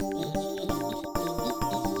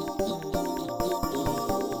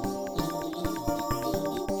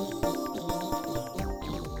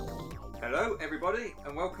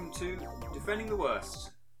welcome to Defending the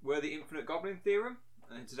Worst. We're the Infinite Goblin Theorem,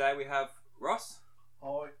 and today we have Ross.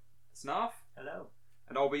 Hi. Snarf. Hello.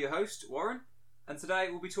 And I'll be your host, Warren. And today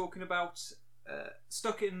we'll be talking about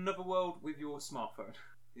stuck in another world with your smartphone.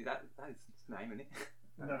 That is the name, isn't it?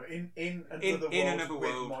 No, in another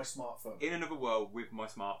world with my smartphone. In another world with my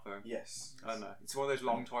smartphone. Yes. I don't know. It's one of those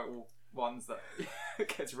long title ones that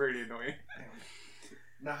gets really annoying.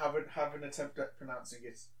 Now have an attempt at pronouncing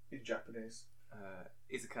it in Japanese.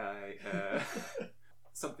 Izukai.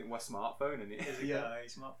 Something with smartphone in it.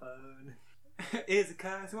 Izukai smartphone.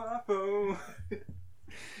 Izukai smartphone.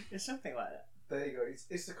 It's something like that. There you go. It's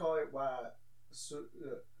Isekai wa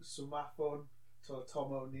smartphone to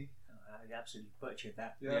Tomoni. I absolutely butchered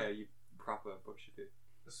that. Yeah, you proper butchered it.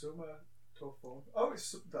 Suma to phone. Oh,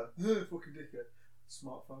 it's that fucking dickhead.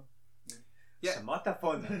 Smartphone. Yeah.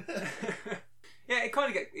 Smartphone. Yeah,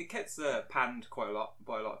 it gets panned quite a lot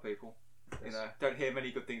by a lot of people. Yes. You know, don't hear many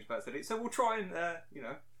good things about it. So we'll try and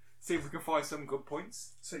see if we can find some good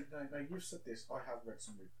points. See, now you've said this. I have read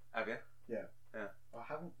some. Have you? Yeah. I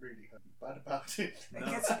haven't really heard bad about it. It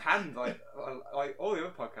gets panned like all the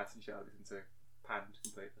other podcasts and shit I listen to. Panned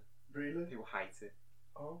completely. Really? People hate it.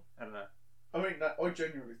 Oh. I don't know. I mean, I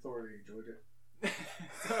genuinely thoroughly enjoyed it.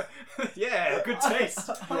 Yeah, good taste.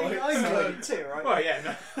 I enjoyed it too, right? Well,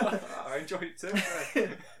 yeah, no, I enjoyed it too.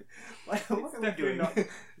 What are we doing?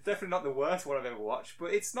 It's definitely not the worst one I've ever watched,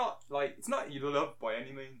 but it's not you love by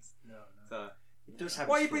any means. No. So, It does have.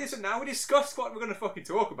 why are you bringing this up now? We discussed what we're going to fucking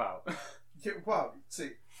talk about. Yeah, well,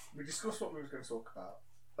 see, we discussed what we were going to talk about,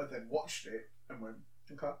 and then watched it and went,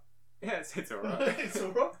 okay. Yeah, it's alright. It's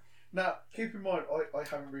alright. Now, keep in mind, I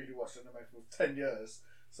haven't really watched anime for 10 years,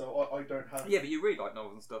 so I don't have... Yeah, but you read like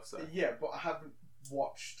novels and stuff, so... Yeah, but I haven't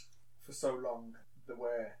watched for so long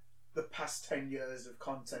where the past 10 years of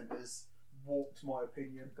content has warped my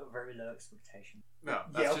opinion. Got very low expectation. No,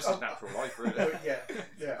 that's just his natural life, really.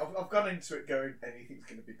 Yeah. I've gone into it going, anything's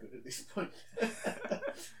going to be good at this point.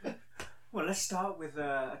 Well, let's start with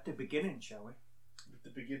at the beginning, shall we? At the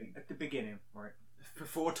beginning. At the beginning, right?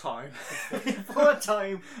 Before time. Before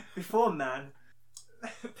time, before man.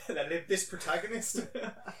 There lived this protagonist.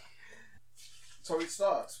 So it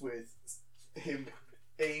starts with him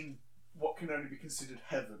in what can only be considered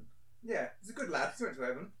heaven. Yeah, he's a good lad. He went to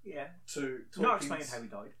heaven. Yeah. To Not explain how he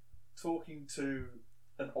died. talking to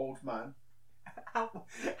an old man.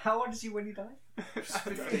 How old is he when he died?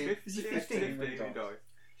 15. Is he 15 15? when he died.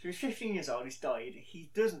 So he's 15 years old, he's died, he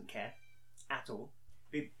doesn't care at all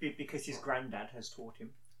because his granddad has taught him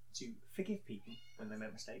to forgive people when they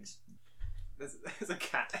make mistakes. There's a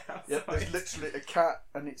cat outside. Yeah, there's literally a cat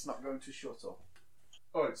and it's not going to shut up.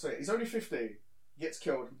 Alright, so he's only 15, gets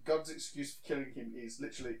killed. God's excuse for killing him is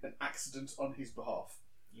literally an accident on his behalf.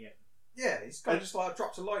 Yeah, he's kind of just like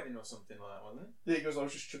dropped a lightning or something like that, wasn't Yeah, he goes, I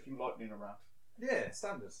was just chucking lightning around. he? Yeah,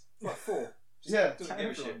 standards. It's like 4. Yeah, Doesn't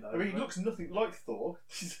give a shit. I mean, he looks nothing like Thor.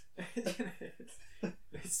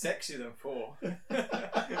 It's sexier than 4.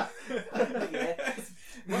 Yeah.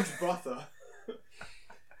 Much brother.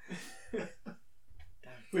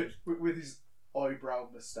 with his eyebrow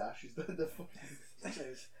moustache. He's the fucking...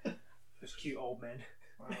 Those cute old men.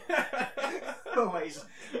 Always.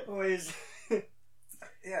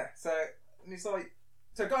 Yeah, so and he's like,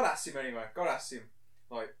 so God asks him anyway. God asks him,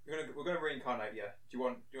 like, we're gonna reincarnate you. Do you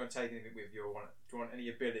want to take anything with you, or do you want any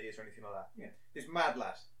abilities or anything like that? Yeah. This mad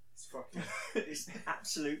lad. It's fucking. This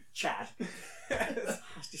absolute Chad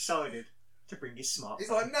has decided to bring his smartphone.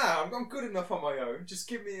 He's like, nah, I'm good enough on my own. Just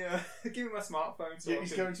give me my smartphone. So Yeah,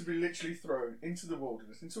 he's going to be literally thrown into the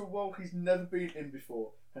wilderness, into a world he's never been in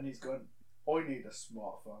before, and he's going, I need a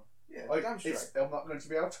smartphone. Yeah, damn straight. I'm not going to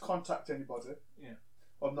be able to contact anybody. Yeah.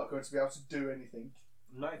 I'm not going to be able to do anything.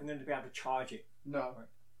 I'm not even going to be able to charge it. No. Right.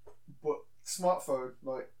 But smartphone,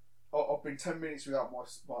 like, I've been 10 minutes without my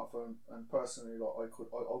smartphone, and personally, like,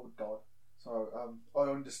 I would die. So I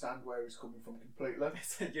understand where he's coming from completely.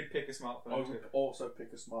 You'd pick a smartphone. I would also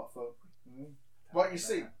pick a smartphone. Right, you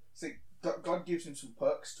see, God gives him some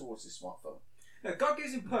perks towards his smartphone. No, God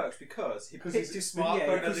gives him perks because he Because picks he's- his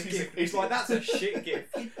smartphone yeah, as a because gift. he's He's like, that's a shit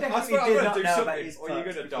gift. He That's definitely what I'm did going not to do know about something, his or you're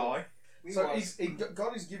perks going to before. die. So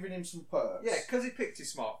God is giving him some perks. Yeah, because he picked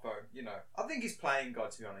his smartphone, you know. I think he's playing God,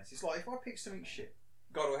 to be honest. It's like, if I pick something shit,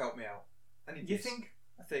 God will help me out. And he You does. think?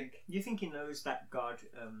 I think. You think he knows that God?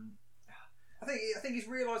 I think he's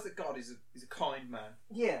realised that God is a kind man.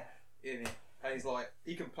 Yeah. In it. And he's like,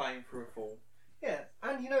 he can play him for a fool. Yeah,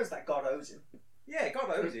 and he knows that God owes him. Yeah,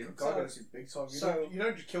 God owes him. God owes him big time. So- You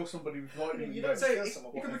don't just kill somebody with lightning. You know, don't So kill he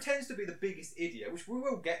someone. pretends to be the biggest idiot, which we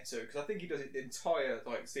will get to, because I think he does it the entire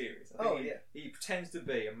series. I think Oh, he, yeah. he pretends to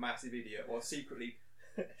be a massive idiot while secretly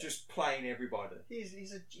just playing everybody.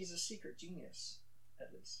 He's a secret genius,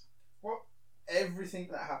 at least. Everything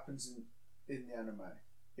that happens in the anime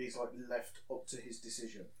is like left up to his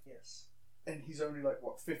decision. Yes. And he's only like,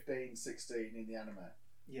 what, 15, 16 in the anime.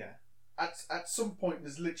 Yeah. At some point,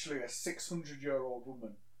 there's literally a 600-year-old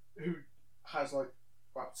woman who has like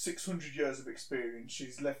about 600 years of experience.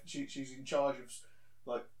 She's in charge of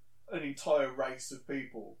like an entire race of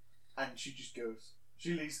people, and she just goes.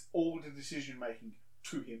 She leaves all the decision making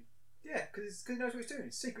to him. Yeah, because he knows what he's doing.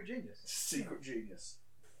 He's secret genius. Secret genius.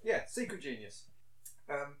 Yeah, secret genius.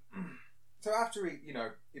 So after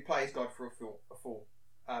he plays God for a fool,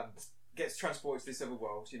 gets transported to this other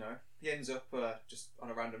world. He ends up just on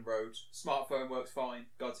a random road. Smartphone works fine.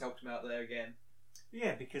 God's helped him out there again.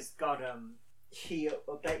 Yeah, because God he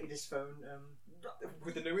updated his phone.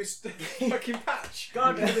 With the newest fucking patch.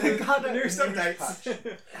 God, the newest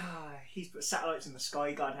updates. He's put satellites in the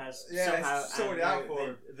sky. God has Yeah, somehow sorted it out for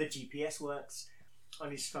him. The GPS works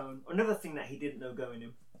on his phone. Another thing that he didn't know going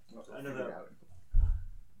in. Another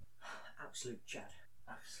absolute Chad.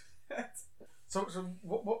 So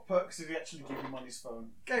what perks did he actually give him on his phone?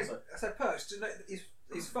 So perks.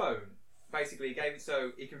 His phone basically gave it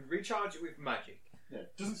so he can recharge it with magic. Yeah,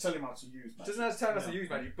 doesn't tell him how to use magic. Doesn't have to tell him how to use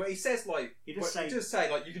magic, but he says he does say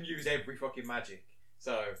you can use every fucking magic.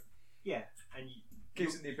 So yeah, and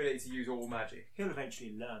gives him the ability to use all magic. He'll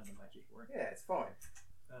eventually learn the magic, right? Yeah, it's fine.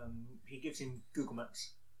 He gives him Google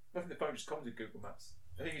Maps. I think the phone just comes with Google Maps.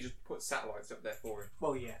 I think he just puts satellites up there for him.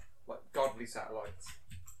 Well, yeah, like godly satellites.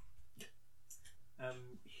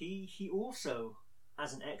 He also,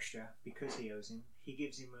 as an extra, because he owes him, he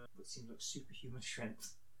gives him what seems like superhuman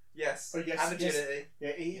strength. Yes, yes, and agility.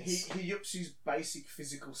 Yes. Yeah, he ups his basic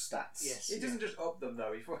physical stats. Yes, he doesn't just up them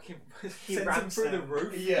though. He fucking he sends them through the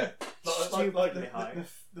roof. Yeah, like high.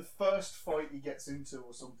 the first fight he gets into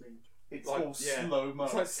or something, it's like, all slow mo.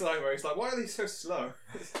 It's like slow mo. He's like, why are these so slow?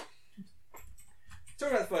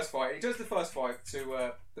 Talking about the first fight, he does the first fight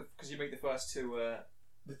to because you meet the first two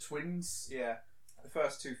the twins. Yeah, the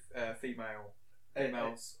first two females.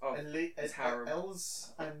 His harem.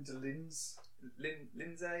 Els and Linz.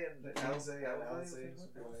 Lindsay and Elsa.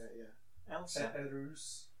 Elsa.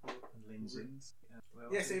 Elrus. And Lindsay.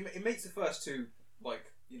 Yeah, so he meets the first two,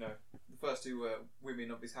 the first two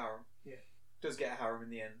women of his harem. Yeah. Does get a harem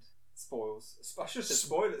in the end. Spoils. I should have said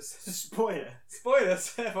spoilers.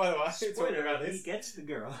 Spoilers, by the way. Spoiler about this. He gets the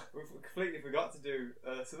girl. We completely forgot to do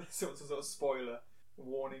sort of spoiler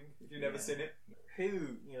warning if you've never seen it.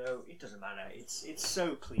 It doesn't matter. It's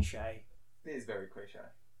so cliche. It is very cliche.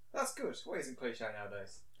 That's good. What isn't cliche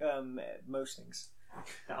nowadays? Most things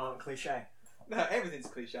that aren't cliche. No, everything's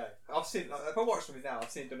cliche. I've seen. If I watch something now, I've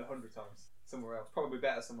seen it done 100 times somewhere else. Probably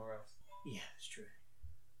better somewhere else. Yeah, that's true.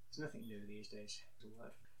 There's nothing new these days.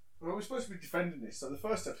 Well, we're supposed to be defending this, so the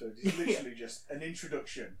first episode is literally just an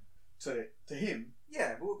introduction to him.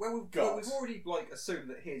 Yeah, well, we've already assumed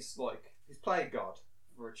that he's playing God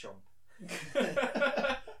for a chump.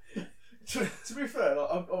 To be fair,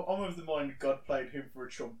 I'm of the mind God played him for a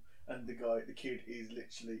chump, and the kid is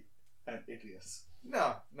literally an idiot.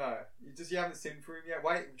 No, you haven't seen for him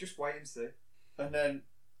yet. Just wait and see. And then,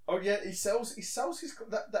 he sells his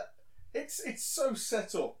that. It's so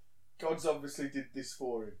set up. God's obviously did this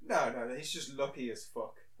for him. No, he's just lucky as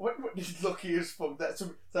fuck. What he's lucky as fuck.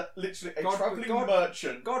 That literally a travelling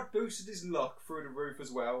merchant. God boosted his luck through the roof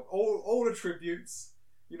as well. All attributes.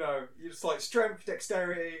 You're just like strength,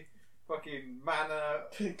 dexterity, fucking mana,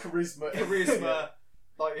 charisma.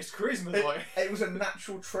 His charisma's it was a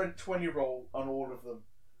natural 20 roll on all of them.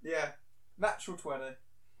 Yeah, natural 20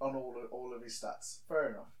 on all of his stats. Fair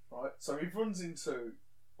enough, right? So he runs into,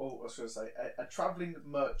 I was going to say, a travelling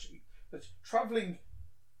merchant, a travelling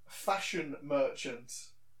fashion merchant.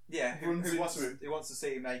 Yeah, who wants to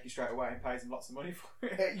see him naked straight away and pays him lots of money for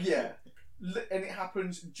it. Yeah, and it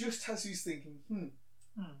happens just as he's thinking,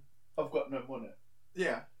 I've got no money.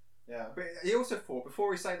 Yeah. Yeah. But he also thought,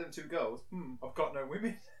 before he saved them two girls, I've got no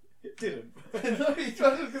women. It didn't. No, he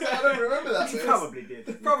doesn't, because I don't remember that. He probably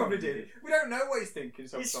did. Probably did. We don't know what he's thinking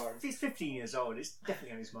sometimes. He's 15 years old. It's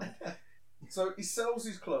definitely on his mind. So he sells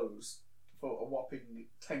his clothes for a whopping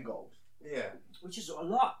 10 gold. Yeah. Which is a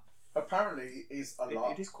lot. Apparently is a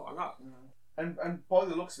lot. It is quite a lot. And by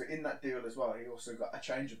the looks of it, in that deal as well, he also got a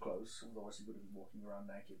change of clothes. Otherwise, he would have been walking around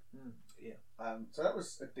naked. Yeah. So that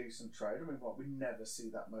was a decent trade. I mean, we never see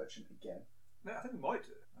that merchant again. No, I think we might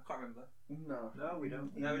do. I can't remember. No, we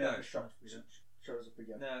don't. He No, we never don't. shows up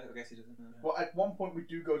again. No, I guess he doesn't. No. Well, at one point we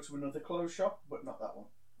do go to another clothes shop, but not that one.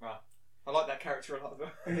 Right. I like that character a lot as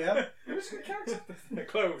well. Yeah, it was a good character. The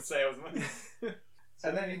clothes salesman.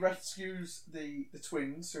 And then he rescues the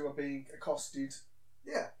twins who are being accosted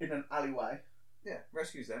Yeah, in an alleyway yeah.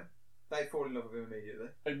 Rescues them. They fall in love with him immediately.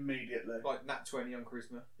 immediately. Like Nat 20 on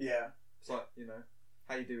Charisma. Yeah. It's like,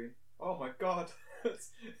 how you doing? Oh my god,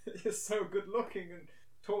 you're so good looking and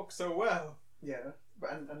talk so well. Yeah.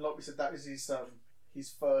 And like we said, that was his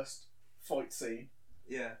first fight scene.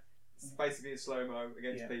 Yeah. It's basically a slow-mo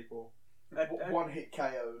against Yeah. people. One hit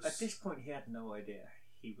KOs. At this point, he had no idea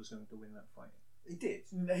he was going to win that fight. He did.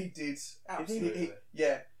 He did. Absolutely.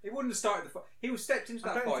 Yeah. He wouldn't have started the fight. He was stepped into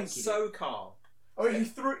I that don't fight think he so calm. I mean,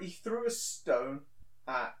 he threw a stone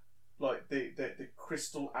at like the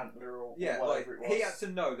crystal antler or Yeah, whatever it was. he had to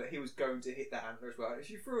know that he was going to hit that antler as well. If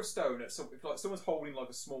you threw a stone at if like someone's holding like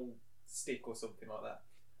a small stick or something like that,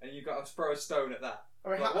 and you've got to throw a stone at that, I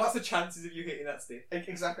mean, what's the chances of you hitting that stick?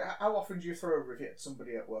 Exactly. How often do you throw a rivet at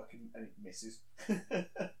somebody at work and it misses?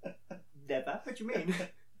 Never. What do you mean?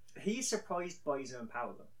 He's surprised by his own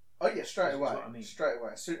power, though. Oh yeah, straight That's away. what I mean. Straight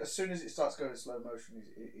away. As soon as it starts going in slow motion,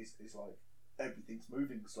 it's like everything's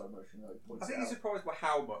moving in slow motion. Like, I think he's surprised by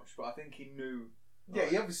how much, but I think he knew. Yeah,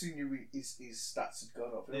 he obviously knew his stats had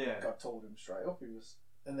gone up. Yeah. God told him straight up. He was,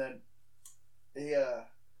 and then he.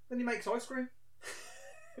 Then he makes ice cream.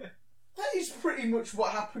 That is pretty much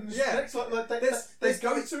what happens. Yeah. Next. Like they there's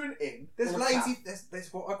go going- to an inn. There's or a tap.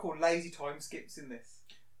 there's what I call lazy time skips in this.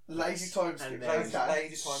 Lazy time And skips. there's Okay.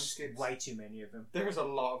 lazy time skips. Way too many of them. There is a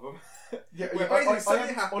lot of them. Yeah, Where I basically something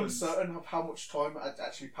am happens. uncertain of how much time had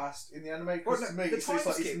actually passed in the anime because Well, to no, me the it's time like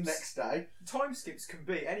it's the skips- next day. Time skips can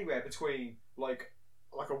be anywhere between like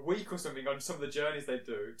a week or something on some of the journeys they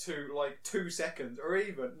do to like 2 seconds or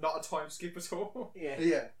even not a time skip at all. Yeah.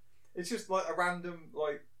 Yeah, It's just like a random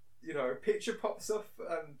picture pops up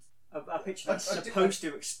and A picture that's I did- supposed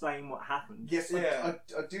to explain what happened. yes, Yeah.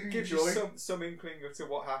 I do gives enjoy. you some inkling to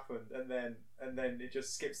what happened, and then it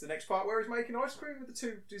just skips the next part where he's making ice cream with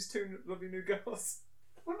his two lovely new girls.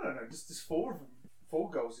 Well, no, there's 4 of them.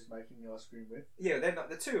 4 girls he's making the ice cream with. Yeah, they're not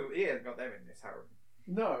the two. He hasn't got them in this harem.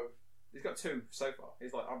 No, He's got 2 so far.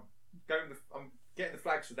 He's like, I'm getting the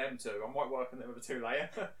flags for them 2. I might work on them with a 2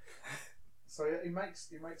 later. so yeah, he makes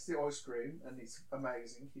the ice cream and it's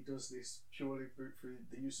amazing. He does this purely through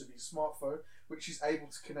the use of his smartphone, which is able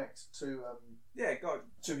to connect to Yeah, God.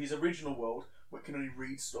 to his original world, but can only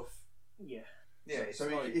read stuff. Yeah. Yeah, so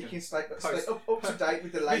like, he can stay up to date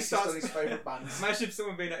with the He latest starts- on his favourite bands. Imagine if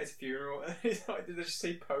someone being at his funeral and he's like, did they just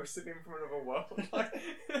see posted him from another world? Like,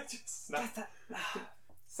 just snap.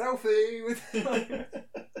 Selfie with.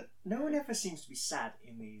 No one ever seems to be sad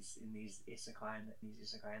in these isekai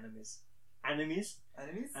animes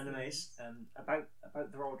about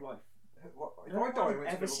their old life. What, if No I die one and went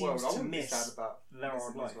to ever another world, seems I to wouldn't be miss sad about their missing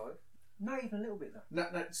old his life. life. Not even a little bit though.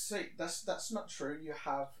 No, see, that's not true. You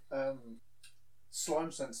have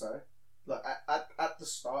Slime Sensei. Like at the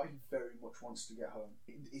start, he very much wants to get home.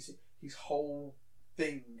 His whole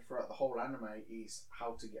thing throughout the whole anime is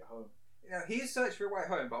how to get home. He is searching for a way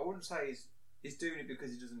home, but I wouldn't say he's doing it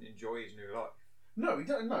because he doesn't enjoy his new life. No, he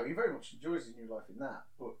don't. No, he very much enjoys his new life in that.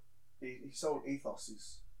 But his whole ethos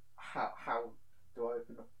is how do I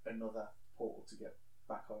open up another portal to get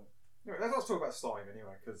back home? Anyway, let's not talk about slime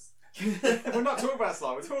anyway, because we're not talking about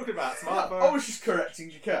slime. We're talking about I smartphone. was just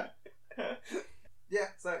correcting you, Kat. Yeah,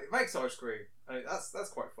 so it makes ice cream. I mean, that's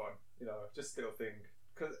quite fun. Just a little thing.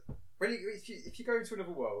 Because if you go into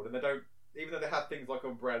another world and they don't, even though they have things like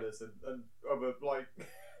umbrellas and other like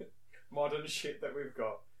modern shit that we've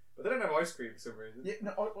got, but they don't have ice cream for some reason. Yeah,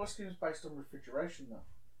 no, ice cream is based on refrigeration though.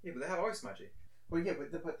 Yeah, but they have ice magic. Well, yeah,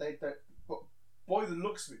 but they don't. But by the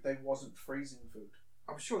looks of it, they wasn't freezing food.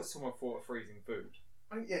 I'm sure that someone thought of freezing food.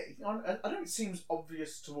 I mean, yeah, I know it seems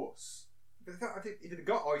obvious to us. But if they've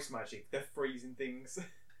got ice magic, they're freezing things.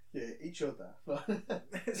 Yeah, each other.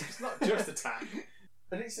 It's not just attack.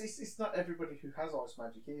 And it's not everybody who has ice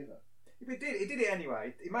magic either. He did it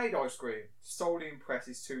anyway. He made ice cream solely to impress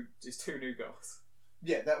his two new girls.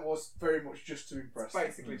 Yeah, that was very much just to impress. It's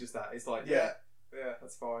basically just that. It's like, Yeah. yeah,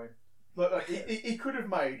 that's fine. Like he could have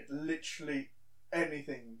made literally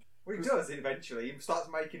anything. Well, he does eventually. He starts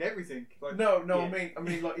making everything. Like, No, Yeah. I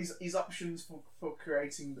mean, like his options for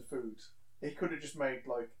creating the food. He could have just made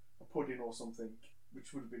like a pudding or something,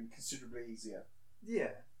 which would have been considerably easier. yeah.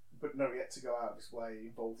 But no, he had to go out of his way,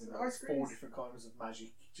 involving So like ice cream 4 is- different kinds of magic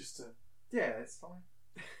just to. Yeah, it's fine.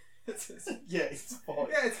 Yeah, it's fine.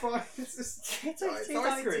 Yeah, it's fine. It's just It's ice cream. It's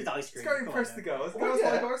ice cream. It's going to Come impress on the now. girls. Well, Girls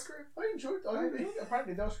yeah. like ice cream. I enjoyed it.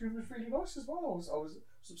 Apparently, the ice cream was really nice as well. I was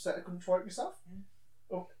upset I couldn't try it myself.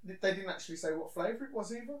 Oh, they didn't actually say what flavour it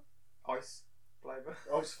was either. Ice flavour.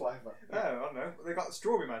 Ice flavour. Oh, I don't know. They got the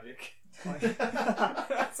strawberry magic.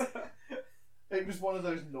 It was one of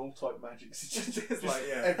those null type magics. It's just Like,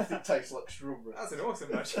 yeah. everything tastes like strawberry. That's an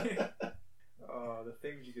awesome magic. Oh, the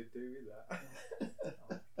things you could do with that.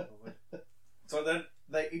 Oh, Lord. So then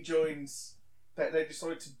he joins. They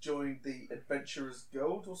decide to join the Adventurers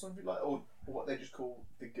Guild or something like, or what they just call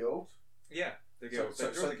the Guild. Yeah, the guild. So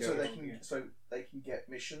They join the guild. they can get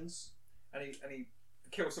missions. And he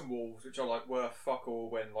kills some wolves, which are like worth fuck all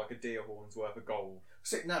when like a deer horn's worth of gold.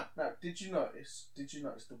 See, now, did you notice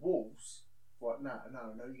the wolves? Right now, I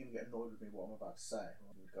know you're going to get annoyed with me what I'm about to say.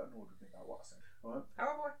 You got annoyed with me about what I said. Right? How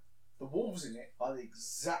am I? The wolves in it are the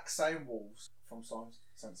exact same wolves from Science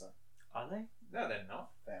Sensor. Are they? No, they're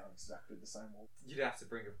not. They are exactly the same wolves. You'd have to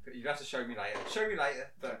you'd have to show me later. Show me later.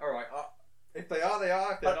 But all right, if they are, they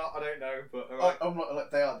are. If they're not, I don't know. But all right. I'm not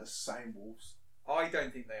like they are the same wolves. I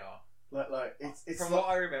don't think they are. Like it's From like,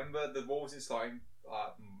 what I remember, the wolves in Slime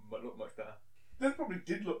look much better. they probably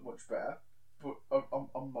did look much better, but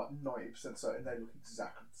I'm like 90% certain they look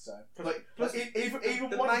exactly the same. Plus, Even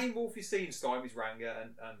the one main wolf you see in Slime is Ranga,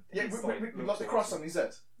 and yeah, he's, with looks like the cross awesome. on his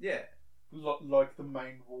head, Yeah, like the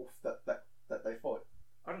main wolf that they fight.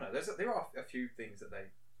 I don't know. There are a few things that they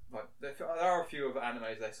like. There are a few other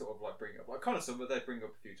animes they sort of like bring up, like Konosuba. They bring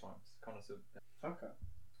up a few times. Konosuba.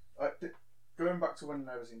 Okay. Going back to when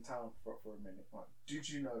I was in town for a minute, like, did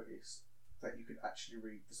you notice that you could actually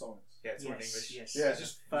read the signs? Yeah, it's all in Yes, English. yes. Yeah. It's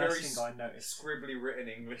just First very thing I noticed. scribbly written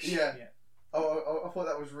English. Yeah. Yeah. Oh, I thought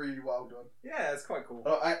that was really well done. Yeah, it's quite cool.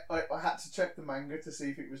 I had to check the manga to see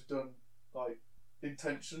if it was done like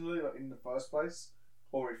intentionally, like in the first place,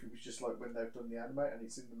 or if it was just like when they've done the anime and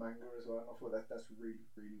it's in the manga as well. And I thought that's really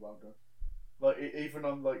really well done. Like even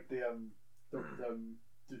on like the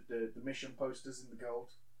mission posters in the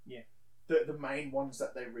Gold. Yeah. The main ones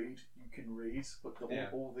that they read you can read, but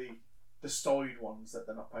all the side ones that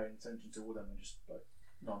they're not paying attention to, all them are just like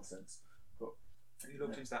nonsense. But You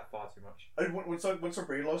looked into that far too much. and once I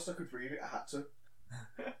realised I could read it, I had to.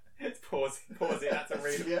 It's pause it. I had to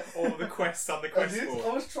read Yeah. all the quests on the I quest did. board. I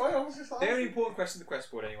was trying. I was just The only important question on the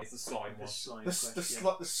quest board anyway is the slime The one. slime the quest,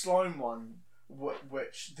 yeah. slime one,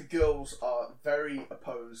 which the girls are very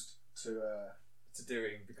opposed to, To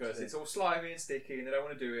doing because it's all slimy and sticky and they don't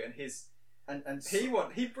want to do it. And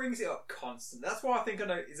he brings it up constantly. That's why I think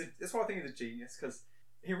that's why I think he's a genius, because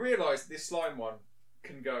he realised this slime one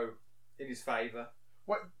can go in his favour.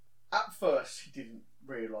 At first, he didn't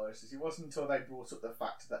realise this. It wasn't until they brought up the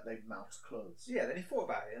fact that they melt clothes. Yeah, then he thought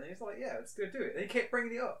about it and he's like, yeah, let's go do it. And he kept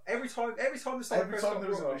bringing it up every time the slime Every quest time got there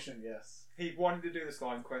was brought a up, mission, yes. he wanted to do the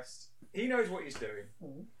slime quest. He knows what he's doing.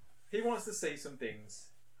 Mhm. He wants to see some things.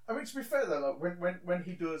 I mean, to be fair though, like when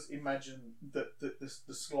he does imagine the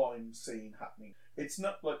slime scene happening, it's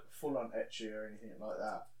not like full on ecchi or anything like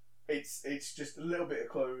that. It's just a little bit of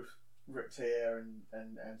clothes ripped here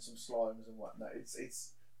and some slimes and whatnot.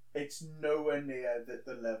 It's nowhere near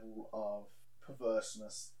the level of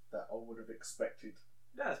perverseness that I would have expected.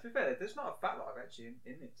 No, to be fair, there's not a fat lot of ecchi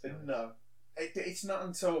in it. to be honest. No, it's not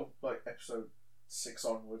until like episode 6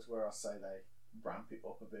 onwards where I say they ramp it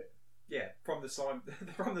up a bit. Yeah, from the slime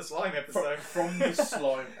episode. From the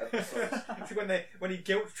slime episode. It's when he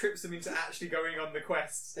guilt trips them into actually going on the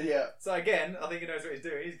quests. Yeah. So again, I think he knows what he's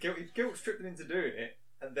doing. He guilt tripped them into doing it,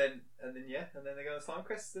 and then they go on slime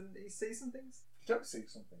quests and he sees some things. You don't see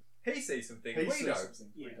something. He sees some things. He We sees know. something.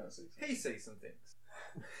 Yeah. We don't see something. He sees some things.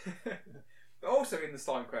 But also in the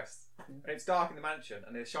slime quest, and it's dark in the mansion,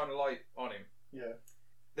 and they shine a light on him. Yeah.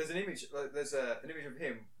 There's an image. There's an image of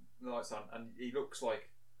him, with the lights on, and he looks like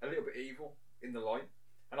a little bit evil in the light.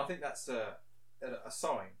 And I think that's a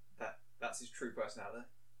sign that that's his true personality.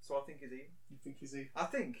 So I think he's evil. You think he's evil? I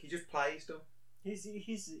think he just plays them. He's a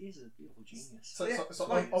beautiful genius. So, Yeah, so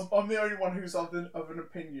like- I'm the only one who's of an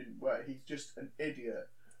opinion where he's just an idiot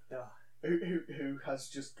Yeah. who has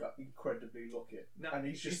just got incredibly lucky. No, And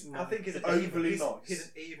he's just I think he's an overly evil, nice. He's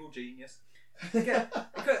an evil genius.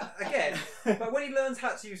 Again, but when he learns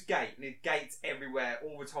how to use gate, and he gates everywhere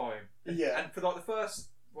all the time. Yeah. And for like the first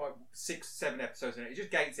 6-7 episodes, he just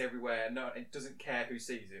gates everywhere. And it doesn't care who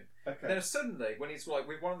sees him. Okay. And then suddenly, when he's like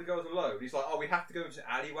with one of the girls alone, he's like, "Oh, we have to go into an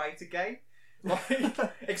alleyway to gate." Like,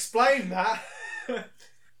 explain that.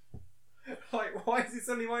 Like, why is he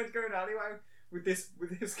suddenly wanting to go in an alleyway with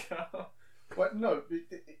this girl? But no,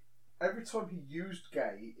 every time he used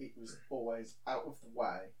gay, it was always out of the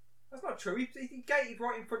way. That's not true. He gated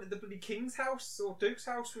right in front of the bloody king's house or duke's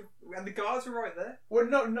house, and the guards were right there. Well,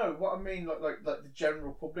 no. What I mean, like the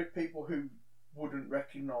general public, people who wouldn't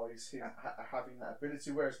recognise him having that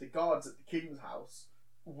ability, whereas the guards at the king's house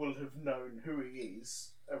will have known who he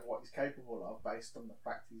is and what he's capable of based on the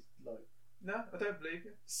fact he's like No, I don't believe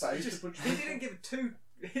you. saved a bunch of He people.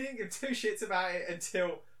 didn't give two shits about it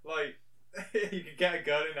until like you could get a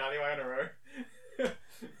gun in an alleyway on a road.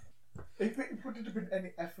 If it wouldn't have been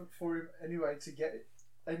any effort for him anyway to get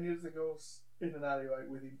any of the girls in an alleyway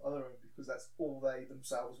with him other than because that's all they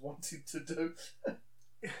themselves wanted to do.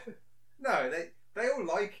 No, they all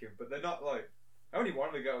like him, but they're not like. Only one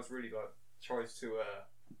of the girls really like tries to.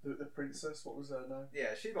 The princess, what was her name?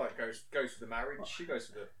 Yeah, she like goes for the marriage. She goes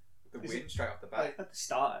for the Is win it- straight off the bat. At the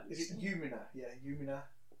start, at Is least. it Umina? Yeah, Umina.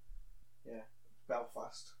 Yeah,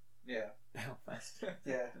 Belfast. Yeah, Belfast.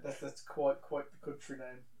 Yeah, that's quite the country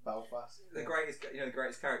name, Belfast. the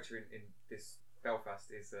greatest character in this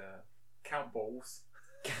Belfast is Count Balls.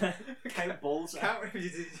 Count Balls.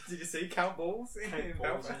 Did you see Count Balls in Count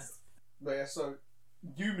Balls, Belfast? But yeah, so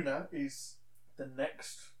Umina is the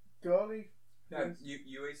next girlie. No,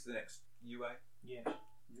 UA's the next UA. Yeah.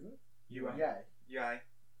 UA. Yeah. UA.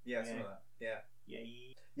 Yeah, something like that. Yeah. Yeah.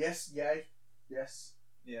 Yes. Yay. Yes.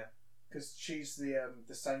 Yeah. Because she's the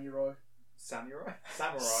samurai. Samurai.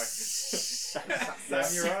 Samurai.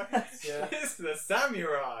 Samurai. Yeah. It's the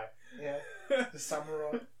samurai. Yeah. The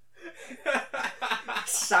samurai.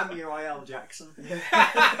 Samurai L. Jackson. Yeah.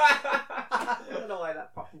 I don't know why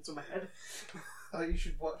that popped into my head. Oh, you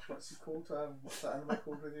should watch what's he called? What's that anime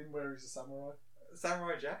called with him where he's a samurai?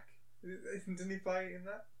 Samurai Jack. Didn't he play in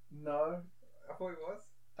that? No, I thought it was.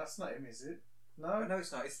 that's not him, is it? Oh, No. no,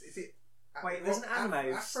 it's not. Is it? Wait, there's an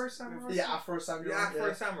anime. Afro Samurai. Yeah, Afro Samurai. Yeah,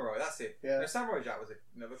 Afro Samurai. That's it. Yeah. No, Samurai Jack was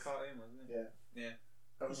another cartoon, wasn't it? Yeah. Yeah.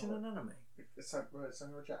 That was He's in an anime. Samurai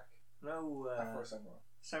Jack. No, Afro Samurai.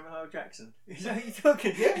 Samuel L. Jackson. Is that what you're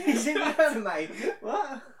talking? Yeah. He's in an anime.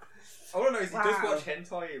 What? I want to know is he does Wow. watch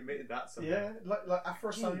hentai. He admitted that somewhere. Yeah, like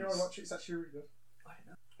Afro Samurai. Jeez. Watch it. It's actually really good. I don't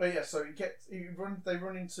know. But yeah, so they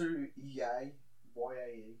run into Yae,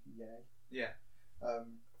 Y-A-E, Yae. Yeah.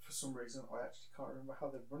 For some reason, I actually can't remember how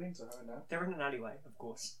they run into her now. They're in an alleyway, of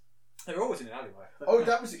course. They're always in an alleyway. But Oh,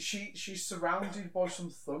 that was it. She's surrounded by some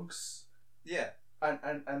thugs, Yeah.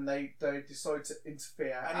 and they decide to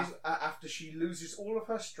interfere And he's- after she loses all of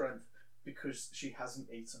her strength because she hasn't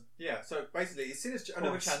eaten. Yeah. So basically, he's seen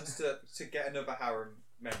another course. chance to get another harem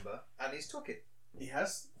member, and he's took it. He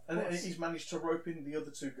has, and course. he's managed to rope in the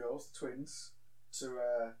other two girls, the twins,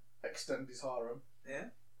 to extend his harem. Yeah.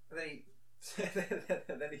 And then he.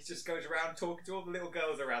 then he just goes around talking to all the little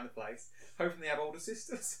girls around the place, hoping they have older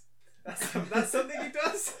sisters. That's something he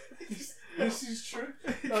does. This is true.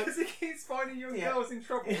 Because he keeps finding young Yeah. girls in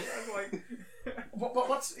trouble. I'm like,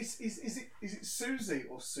 What's is it Susie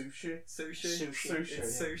or Sushi? sushi. Sushi.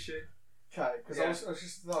 It's sushi. Okay, because Yeah. I was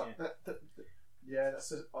just thought Yeah. that yeah,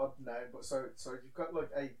 that's an odd name. But so you've got like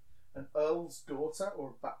an earl's daughter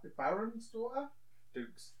or a baron's daughter.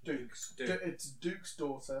 Dukes. Duke's. Duke. It's Duke's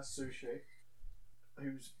daughter, Sushi,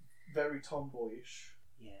 who's very tomboyish.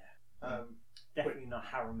 Yeah. Definitely not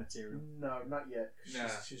harem material. No, not yet. 'Cause No.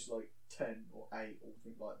 she's like 10 or 8 or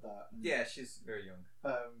something like that. Yeah, she's very young.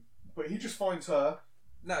 But he just finds her.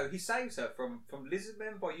 No, he saves her from lizard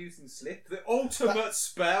men by using slip, the ultimate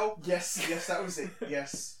spell. Yes, that was it.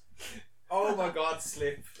 Yes. Oh my god,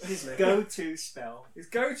 slip. His go-to spell. His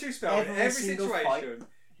go-to spell in Every every single situation.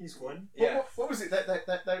 He's one. Yeah. What was it?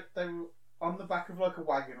 They were on the back of like a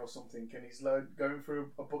wagon or something, and he's going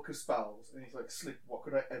through a book of spells, and he's like, "Slip, what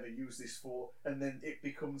could I ever use this for?" And then it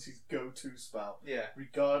becomes his go-to spell, Yeah.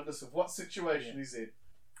 regardless of what situation he's in.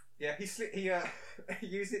 Yeah, he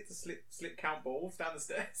used it to slip Count Balls down the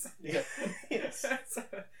stairs. Yeah. Yes.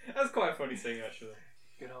 That's quite a funny thing, actually.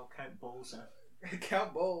 Good old Count Balls.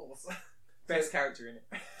 Count Balls. Best character in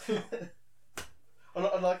it.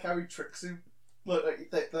 I like how he tricks him. Like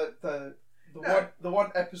the No.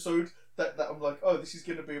 one episode that I'm like, oh, this is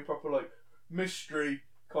going to be a proper like mystery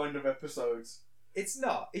kind of episode. It's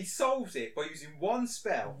not. He solves it by using one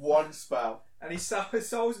spell, One spell. and he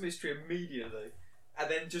solves the mystery immediately,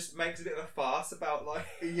 and then just makes a bit of a farce about like.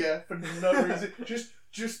 Yeah, for no reason.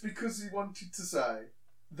 just because he wanted to say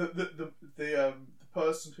that the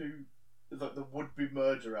person who the would be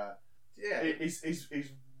murderer Yeah. is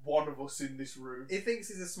one of us in this room. He thinks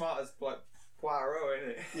he's as smart as like Poirot, isn't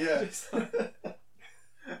it? Yeah. Just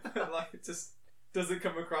like it just doesn't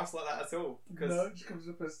come across like that at all. No, it just comes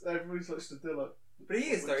up as everybody's like stood there like But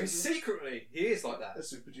he is though. Secretly, he is like that. a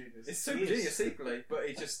super genius. It's super He is. genius secretly, but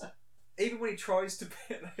he just even when he tries to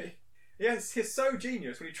be like, he's so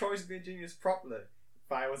genius when he tries to be a genius properly,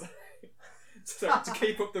 fails. So to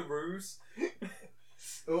keep up the ruse.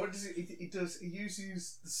 Or what does he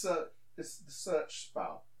uses the search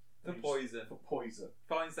spell. The poison. For poison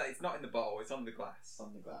Finds that it's not in the bottle, it's on the glass.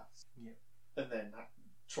 on the glass. Yeah. And then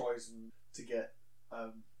tries to get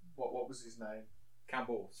what was his name? Count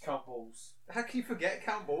Balls. Count Balls. How can you forget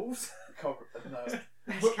Count Balls? No.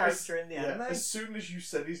 Best But character in the Yeah, anime. as soon as you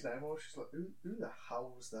said his name, I was just like, who the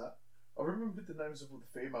hell was that? I remember the names of all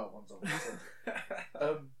the female ones, obviously.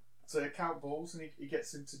 So Count Balls, and he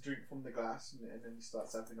gets him to drink from the glass, and then he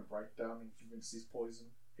starts having a breakdown and convinces poison.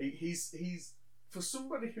 He's for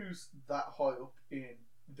somebody who's that high up in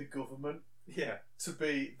the government, Yeah. to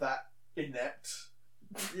be that inept.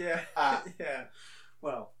 Yeah. At, Yeah.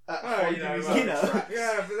 Well, at Oh, hiding you know, his well, own tracks.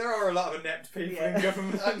 Yeah, but there are a lot of inept people in Yeah.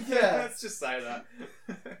 government. Yeah. Let's just say that.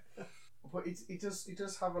 But he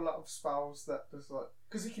does have a lot of spells that does like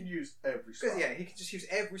because he can use every spell. Because yeah, he can just use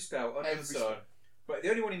every spell under Every the sun. spell. But the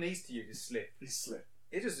only one he needs to use is Slip. He's slip.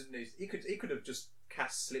 He doesn't need. He could have just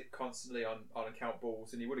cast Slip constantly on Count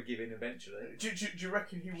Balls, and he would have given eventually. Do you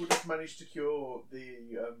reckon he would have managed to cure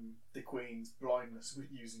the Queen's blindness with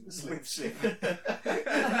using the slip? With slip.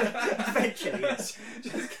 Eventually, yes.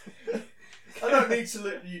 I don't need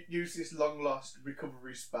to use this long lost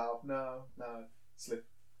recovery spell. No, slip.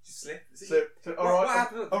 Slip. Slip. What Alright,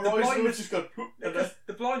 happened? our The eyes will blindness- just go. Because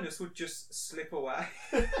the blindness would just slip away.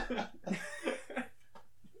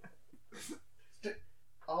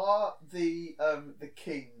 Are the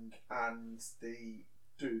king and the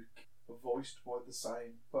duke voiced by the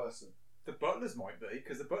same person? The butlers might be,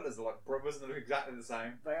 because the butlers are like brothers and they look exactly the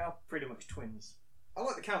same. They are pretty much twins. I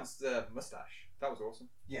like the Count's moustache. That was awesome.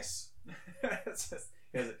 Yes. It's just-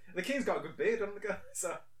 the king's got a good beard on the go,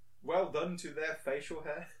 so well done to their facial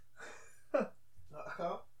hair.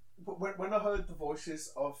 When I heard the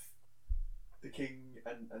voices of the king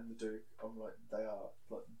and the duke, I'm like, they are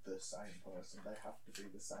like the same person. They have to be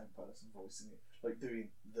the same person voicing it, like doing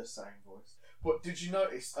the same voice. But did you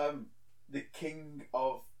notice the king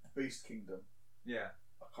of Beast Kingdom? Yeah.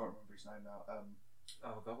 I can't remember his name now.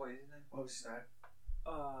 Oh god, what is his name? What was his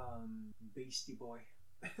name? Beastie Boy.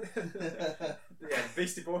 Yeah,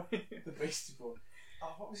 Beastie Boy. The Beastie Boy.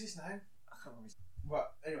 Oh, what was his name? I can't remember.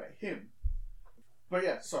 Well, anyway, him. But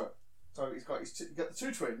yeah, so he's got he's got the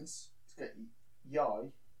two twins. He's got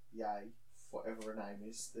Yay, whatever her name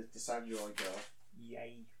is, the samurai girl.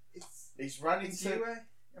 Yay. He's ran It's into. Yue.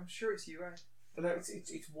 I'm sure it's Yue. No, it's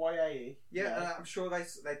YAE. Yeah, I'm sure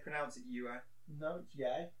they pronounce it Yue. No, it's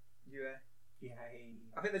Yay. Yue. Yay.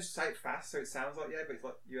 I think they just say it fast, so it sounds like yeah, but it's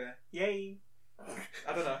like Yue. Yay.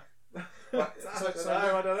 I don't know. Right,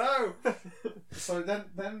 I don't know. So then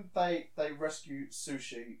they rescue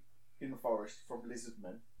Sushi in the forest from lizard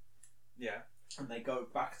men, Yeah, and they go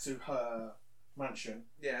back to her mansion.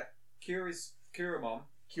 yeah. Kira mom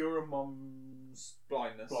Cure mom's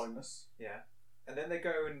blindness. Yeah, and then they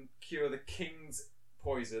go and cure the king's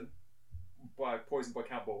poisoned by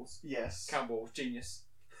Count Balls. Yes. Count Balls, genius.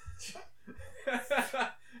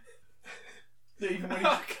 Even when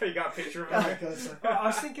Okay, you got a picture of him. I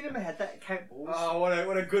was thinking in my head that Count Balls. Oh,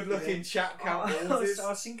 what a good looking chap Count Balls is. I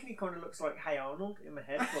was thinking he kind of looks like Hey Arnold in my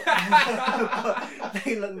head, but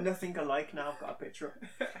they look nothing alike now. I've got a picture of him.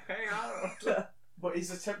 Hey Arnold. But his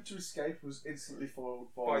attempt to escape was instantly foiled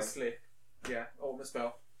By Slip. Yeah, ultimate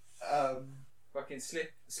spell. Fucking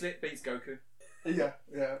Slip beats Goku. Yeah.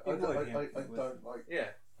 It I would, don't like Yeah.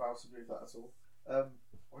 fail to believe that at all.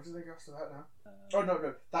 Where do they go after that now? Oh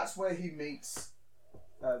no, that's where he meets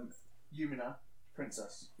Yumina,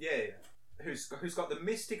 princess. Yeah. Who's got the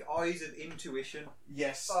mystic eyes of intuition?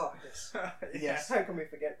 Yes. Oh, yes. Yes. How can we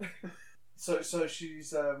forget? So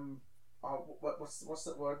she's what's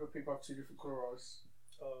that word where people have two different colour eyes?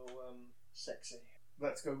 Sexy.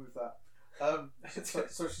 Let's go with that.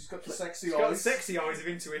 So she's got the sexy She's eyes. got the sexy eyes of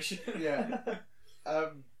intuition. Yeah.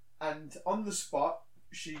 And on the spot,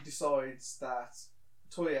 she decides that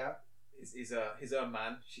Toya, is her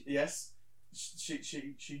man. she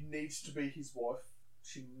needs to be his wife.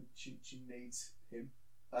 She needs him.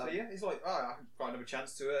 So yeah, he's like, oh, I can find another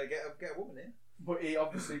chance to get a woman in. But he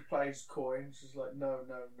obviously plays coy. She's like, no,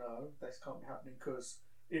 this can't be happening because,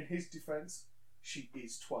 in his defence, she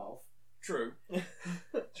is 12. True.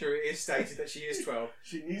 True. It is stated that she is 12.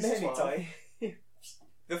 She is Nearly 12. die.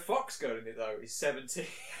 The fox girl in it though is 17.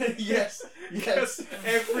 Yes. Because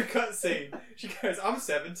every cutscene, she goes, "I'm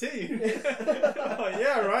 17." Like,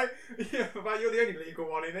 yeah, right. Yeah, but you're the only legal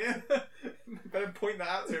one in here. Better point that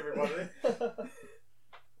out to everybody.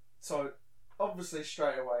 So, obviously,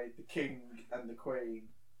 straight away, the king and the queen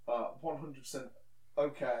are 100%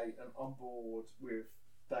 okay and on board with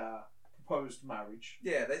their proposed marriage.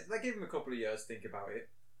 Yeah, they give him a couple of years to think about it.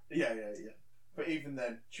 Yeah. But even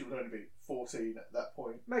then, she would only be 14 at that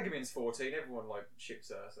point. Megumin's 14. Everyone like ships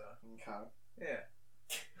her, so Okay.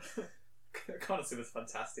 yeah. Konosuba's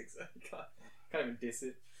fantastic, so you can't even diss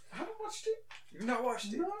it. I haven't watched it. You've not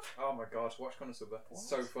watched it? No. Oh my god, watch Konosuba. It's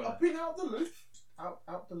so funny. I've been out the loop.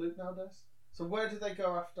 Out the loop nowadays. So where do they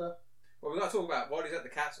go after? Well, we've got to talk about while he's at the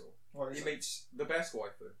castle. What is He it? meets the best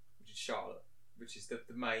waifu, which is Charlotte, which is the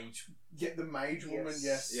mage. Yeah, the mage woman.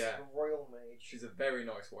 Yes. Yeah. The royal mage. She's a very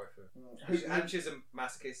nice waifu. Mm. And she's a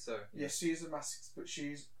masochist, so. Yes, she is a masochist, but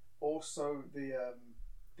she's also the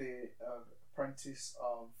apprentice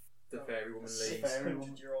of The fairy woman The leads. fairy woman.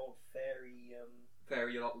 600-year-old fairy.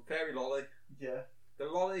 Fairy lolly. Yeah, The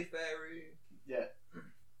lolly fairy. yeah.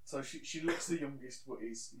 So she looks the youngest, but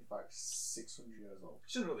is in fact 600 years old.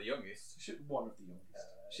 She's not the youngest. She's one of the youngest.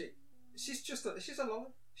 She's a lolly.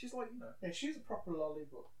 She's like, Yeah, she's a proper lolly,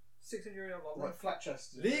 but 600-year-old lolly. like flat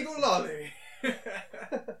chested. Legal lolly.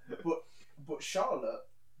 But Charlotte,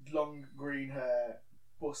 long green hair,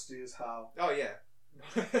 busty as hell. Oh yeah.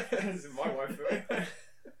 This is my wife.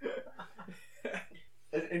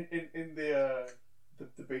 In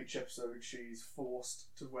the beach episode, she's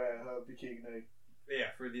forced to wear her bikini Yeah,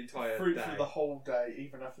 through the entire through day. the whole day,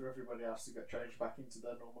 even after everybody else to get changed back into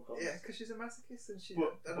their normal clothes. Yeah, because she's a masochist and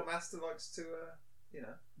But- a master likes to,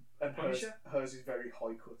 And Punisher? hers is very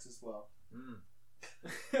high cut as well.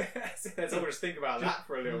 Let's all just think about that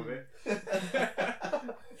for a little bit.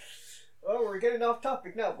 Oh, we're getting off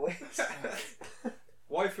topic now, boys.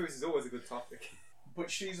 Waifus is always a good topic.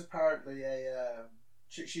 But she's apparently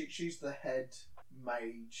she's the head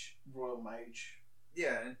mage, royal mage.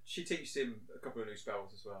 Yeah, and she teaches him a couple of new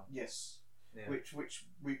spells as well. Yes, Yeah, which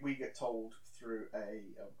we get told through a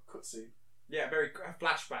cutscene. yeah, a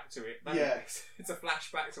flashback to it. Yeah. It's a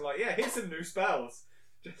flashback to here's some new spells.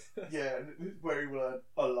 Yeah, and where he will learn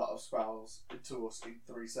a lot of spells to us in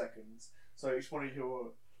 3 seconds. So it's one of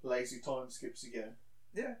your lazy time skips again.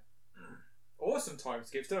 Yeah. Awesome time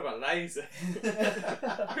skips. Don't know about laser.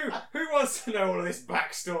 Who wants to know all of this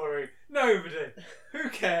backstory? Nobody. Who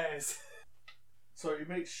cares? So he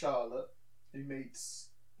meets Charlotte. He meets.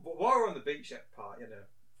 But while we're on the beach part,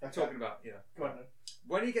 Okay. talking about, Go on then.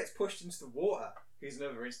 when he gets pushed into the water, here's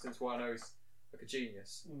another instance where I know he's like a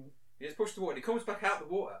genius. Mm. He gets pushed to the water and he comes back out the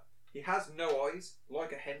water. He has no eyes,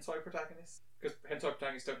 like a hentai protagonist. Because hentai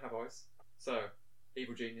protagonists don't have eyes. So,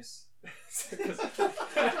 evil genius.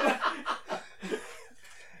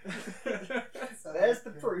 There's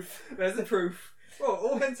the proof. There's the proof. Well,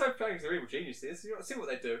 all hentai protagonists are evil geniuses. You see what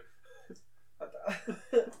they do.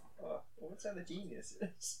 Oh, what's that the genius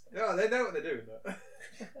is? Yeah, they know what they're doing.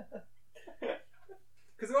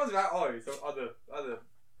 Because the ones without eyes are the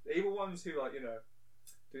evil ones who,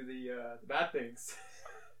 do the bad things.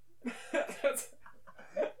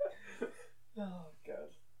 Oh god.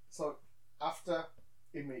 So after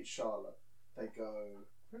he meets Charlotte, they go.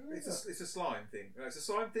 It's a slime thing. It's a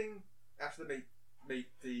slime thing after they meet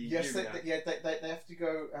the Yes, they Yumian. have to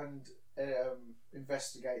go and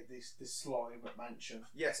investigate this slime mansion.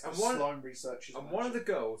 Yes, and slime researchers. And one of the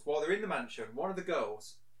girls, while they're in the mansion, one of the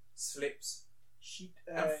girls slips She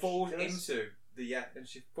and falls she does. into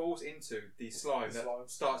she falls into the slime The that slime.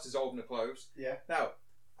 starts dissolving the clothes. Yeah. Now,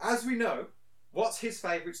 as we know, what's his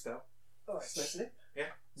favourite spell? Oh, Slip. slip.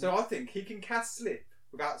 So I think he can cast slip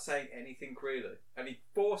without saying anything really, and he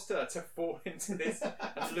forced her to fall into this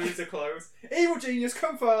and lose her clothes. Evil genius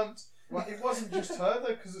confirmed. Well, it wasn't just her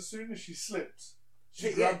though, because as soon as she slipped, she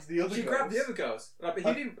Yeah, grabbed the other. She girls. grabbed the other girls, but he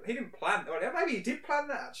didn't plan. Well, maybe he did plan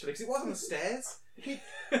that actually, because it was on the stairs.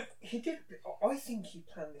 He did. I think he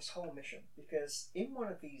planned this whole mission because in one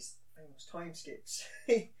of these famous time skips,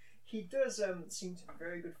 he does seem to be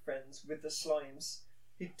very good friends with the slimes.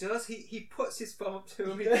 He does. He puts his thumb up to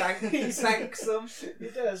them. He He, does. he thanks them. He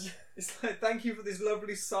does. It's like, thank you for this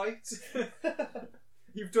lovely sight.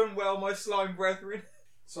 You've done well, my slime brethren.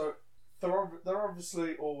 So they're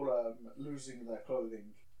obviously all losing their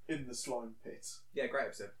clothing in the slime pit. Yeah, great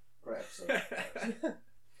episode. Great episode.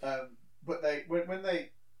 But when they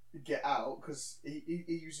get out, because he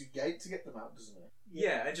uses a gate to get them out, doesn't he?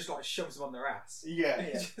 Yeah, and just shoves them on their ass. Yeah.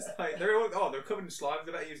 It's just they're covered in slime.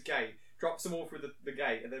 They better use gate. Drops them all through the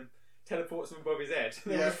gate, and then teleports them above his head.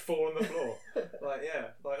 And they Yeah. just fall on the floor.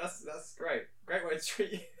 That's great. Great way to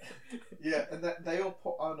treat you. Yeah, and they all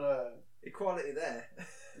put on a Equality there.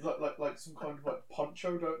 like some kind of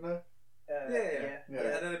poncho, don't they? Yeah.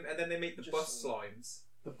 Yeah. And then they meet the Just bus some- slimes.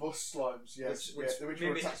 The bus slimes, yes, Which which were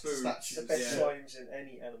mimics attached to food. statues. The best Yeah. slimes in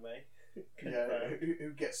any anime. Yeah, Confirmed.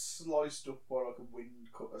 who gets sliced up by like a wind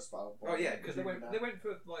cutter spell. Oh yeah, because they Lumina. went for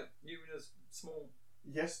Yumina's small.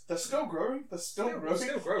 Yes, they're still growing. They're still Still- growing.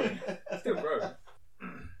 still growing. Still growing.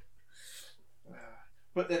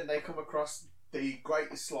 But then they come across the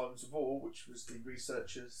greatest slimes of all, which was the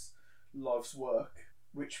researcher's life's work,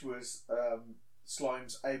 which was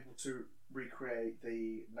slimes able to recreate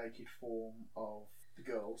the naked form of the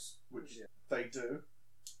girls, which they do,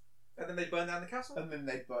 And then they burn down the castle. and then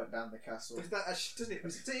they burnt down the castle. Does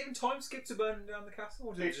it even time skip to burning down the castle,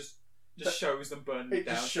 or did it just? Just shows them burning It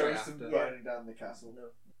down. just shows straight them after. burning down the castle. No.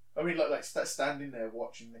 I mean, standing there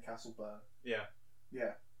watching the castle burn. Yeah.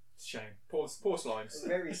 Yeah. Shame. Poor slimes.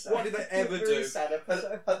 Very sad. What did they ever Very do? sad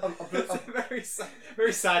episode. It's a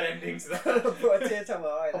very sad ending to that. Put a tear to my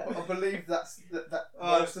eye there. I believe that Oh.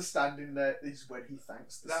 whilst they're standing there is when he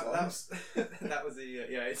thanks the slimes. That was the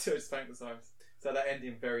yeah. It's just thank the slimes. So that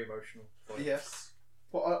ending very emotional. Yes,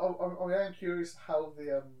 but I am curious how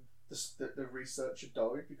the researcher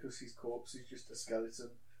died, because his corpse is just a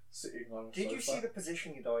skeleton sitting on a Did sofa. you see the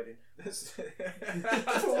position you died in? That's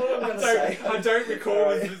all I'm gonna say. I don't recall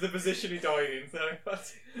Right. the position he died in. So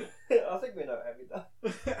I think we know how we done.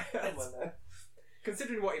 Come on now.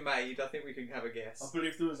 considering what he made, I think we can have a guess. I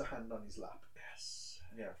believe there was a hand on his lap. Yes.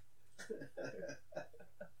 Yeah.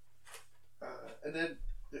 And then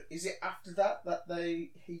is it after that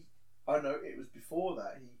I know it was before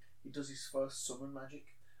that he does his first summon magic.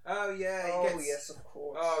 Oh yeah. Oh He gets, yes, of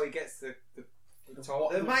course. Oh, he gets the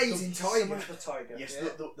what- amazing Summon tiger. the tiger. Yes, Yeah.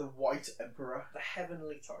 the White Emperor. The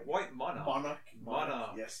heavenly tiger. White monarch.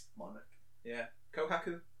 Monarch. Yes, Monarch. Yeah.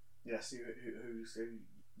 Kohaku. Yes, who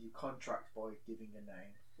you contract by giving a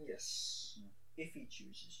name. Yes. If he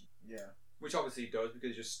chooses you. Yeah. Which obviously he does, because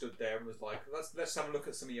he just stood there and was like, let's have a look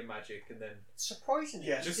at some of your magic, and then Surprisingly,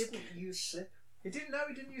 Yeah, he just- didn't use slip. he didn't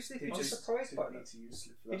use sleep. He He I'm just surprised by didn't that. need to use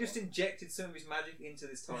slip for he that just one. injected some of his magic into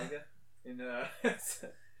this tiger.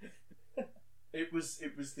 It was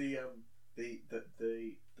the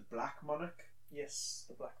Black Monarch. Yes,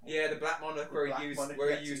 the black one. Yeah, the Black Monarch, The where Black he used Monarch where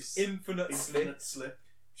gets he used his infinite slip. Infinite slip.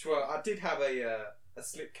 Well, I did have a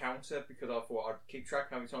slip counter, because I thought I'd keep track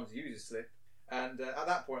of how many times he used his slip, and at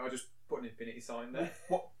that point I just put an infinity sign there.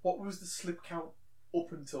 What was the slip count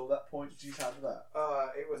up until that point? Did you have that?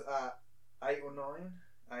 It was at 8 or 9.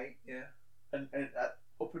 8, yeah. And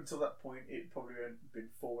up until that point, it probably had been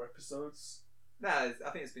 4 episodes. No, I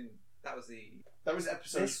think that was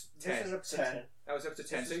episode This 10. is episode 10. 10. That was episode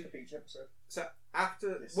 10. This So, is the beach episode. so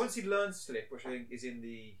after Yes. once he learns slip, which I think is in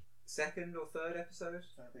the 2nd or 3rd episode.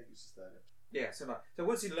 I think it's just that. Yeah, so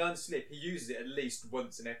once he learns slip, he uses it at least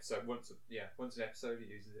once an episode. Once an episode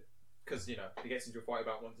he uses it, because he gets into a fight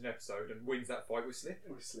about once an episode and wins that fight with slip.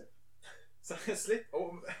 It was slip. So slip,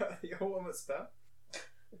 the ultimate spell.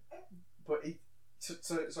 But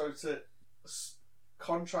to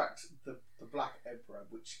contract the Black Emperor,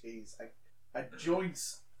 which is a joint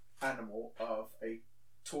animal of a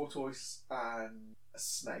tortoise and a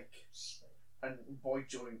snake. And by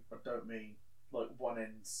joint, I don't mean like one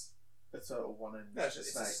end's a turtle, one end's No, a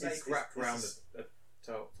it's snake. a snake wrapped around a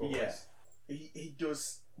tortoise. Yeah. He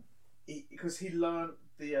does because he learned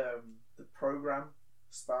the program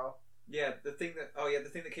spell. Yeah, the thing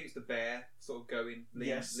that keeps the bear sort of going,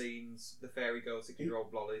 leans the fairy girl,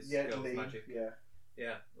 16-year-old Lolly's girl's Lee, magic. yeah.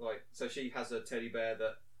 Yeah, like so she has a teddy bear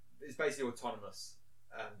that is basically autonomous,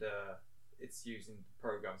 and it's using the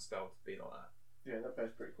program spell to be like that. Yeah, that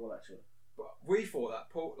bear's pretty cool actually. But we thought that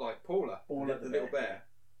Paula, Paula the the little bear. bear,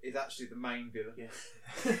 is actually the main villain.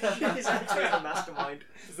 Yeah. He's actually the mastermind.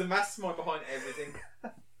 It's the mastermind behind everything.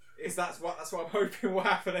 That's what I'm hoping will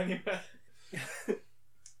happen anyway.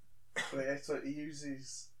 But yeah, so he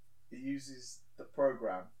uses the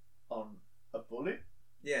program on a bullet.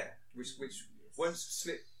 Yeah, which once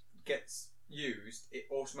slip gets used, it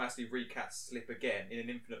automatically recasts slip again in an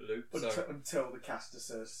infinite loop. So Until the caster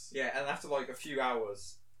says, yeah, and after like a few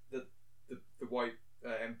hours, the white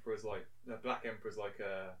emperor's like the black emperor's like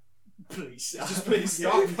Please. just please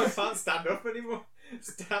stop. I can't stand up anymore.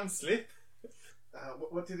 It's damn slip.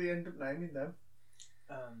 what did he end up naming them?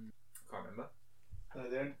 Can't remember.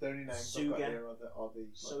 The only names I've got Suga. here are the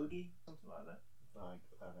Sogi? Something like that.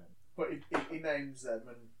 But he names them,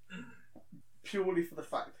 and purely for the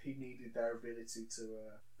fact that he needed their ability to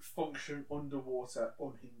function underwater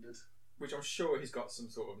unhindered. Which I'm sure he's got some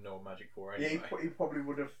sort of no magic for Yeah, anyway. he probably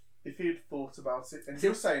would have if he had thought about it. And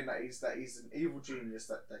you're saying that he's an evil genius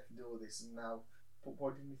that can do all this, and now. But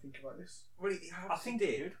why didn't he think about this? Well, I think he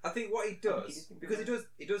did. I think what he I think he does, did think because about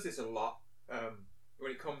he does this a lot.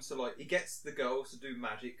 When it comes to like, he gets the girls to do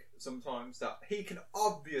magic sometimes that he can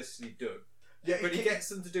obviously do, Yeah, but he gets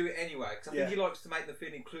them to do it anyway because I think Yeah. he likes to make them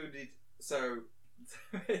feel included. So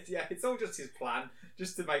yeah, it's all just his plan,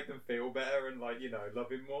 just to make them feel better and like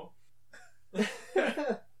love him more.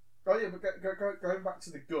 Oh yeah, but going back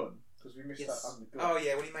to the gun, because we missed Yes. that on the gun. Oh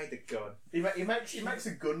yeah, when he made the gun. He makes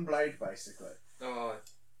a gun blade basically. Oh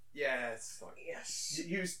yeah, it's like Yes.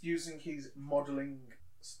 Using his modelling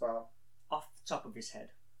spell Off the top of his head.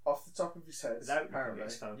 off the top of his head. Without looking at apparently.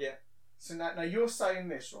 his phone. yeah, So now you're saying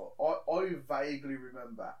this, right? I vaguely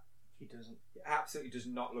remember. He doesn't. he absolutely does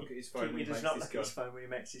not look at his phone when He he does makes not this look at gun. his phone when he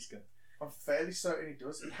makes his gun. I'm fairly certain he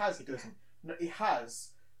does. He has. He doesn't. No, he has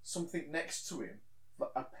something next to him, like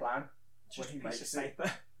a plan. Just when he a piece makes of it.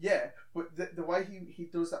 paper. Yeah, but the way he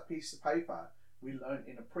does that piece of paper, we learned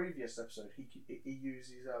in a previous episode. He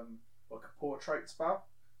uses like a portrait spell,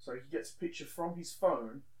 so he gets a picture from his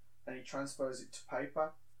phone and he transfers it to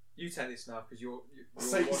paper. You take this now because you're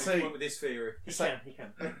See. with this theory. He So-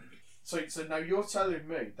 can. So now you're telling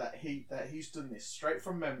me that he's done this straight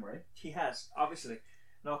from memory. He has, obviously.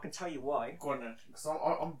 Now I can tell you why. Go on then, because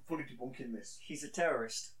I'm fully debunking this. He's a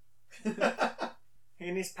terrorist.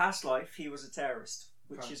 In his past life, he was a terrorist,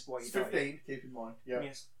 which is why he He's died. 15. Keep in mind. Yeah.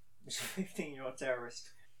 Yes, he's a 15-year-old terrorist.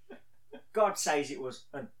 God says it was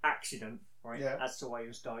an accident, right? Yeah. As to why he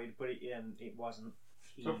was died, but it wasn't.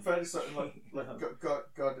 He, So I'm fairly certain, like No.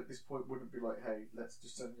 God at this point wouldn't be like, hey, let's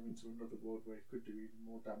just send him into another world where he could do even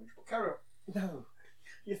more damage. But carry on. No,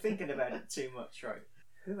 you're thinking about it too much, right?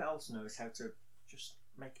 Who else knows how to just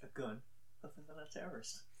make a gun other than a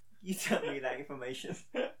terrorist? You tell me that information.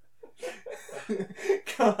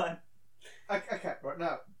 Come on. Okay, right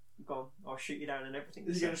now. Go on, I'll shoot you down and everything.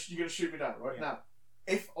 You're gonna shoot me down right Yeah. now.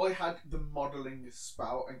 If I had the modelling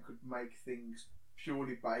spell and could make things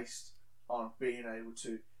purely based on being able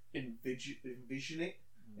to envision it,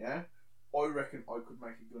 yeah, I reckon I could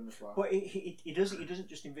make a gun as well. But he doesn't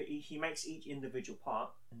just he makes each individual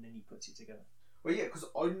part and then he puts it together. Well, yeah, because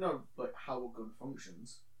I know like how a gun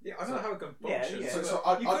functions. Yeah, I don't know how a gun Yeah, functions. yeah. but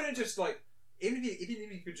So you I- couldn't just like even if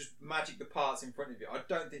you could just magic the parts in front of you. I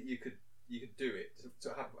don't think you could do it to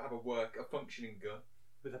have a functioning gun.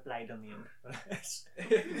 With a blade on the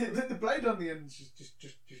end. the blade on the end is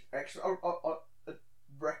just extra. I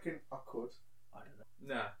reckon I could. I don't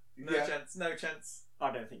know. No Yeah. chance. No chance.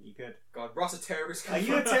 I don't think you could. God, Ross a terrorist. Are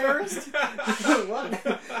you a terrorist?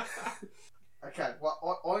 What? Okay,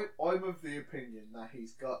 well, I'm of the opinion that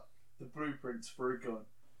he's got the blueprints for a gun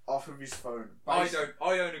off of his phone. I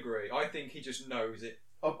don't agree. I think he just knows it.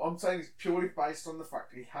 I'm saying it's purely based on the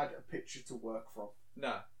fact that he had a picture to work from.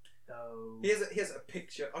 No. No. He has a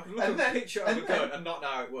picture. I can look And at then- a picture of and a gun then- and not know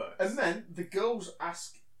how it works. And then the girls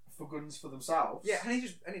ask for guns for themselves. Yeah, and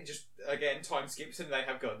he just again time skips and they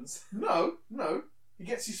have guns. No. He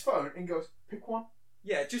gets his phone and goes, pick one.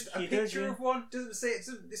 Yeah, just a He does, picture yeah. of one. Doesn't say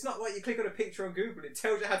it's not like you click on a picture on Google. It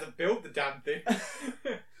tells you how to build the damn thing.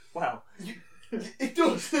 Well, It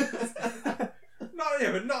does. But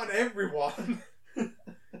not on everyone.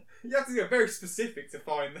 You have to get very specific to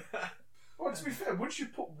find that. Well, to be fair, once you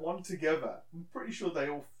put one together, I'm pretty sure they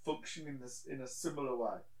all function in a similar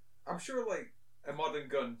way. I'm sure like a modern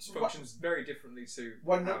gun functions very differently to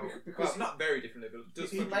Well, no, how- because well, not very differently, but it does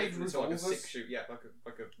he function made differently to like a revolvers. 6-shoot, yeah, like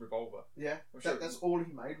a revolver. Yeah, I'm sure that's all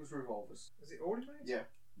he made was revolvers. Was it already made? Yeah.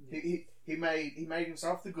 He made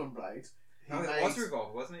himself the gunblade. He Oh, it made was a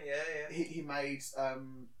revolver, wasn't it? Yeah. he made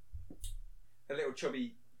A little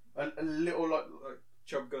chubby a little like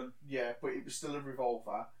chub gun. yeah, but it was still a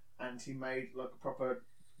revolver, and he made like a proper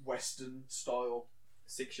Western style.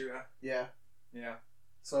 6-shooter. Yeah. Yeah.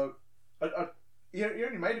 So he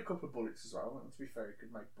only made a couple of bullets as well. And to be fair, he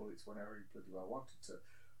could make bullets whenever he bloody well wanted to.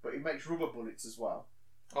 But he makes rubber bullets as well.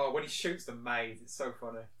 Oh, when he shoots the maid, it's so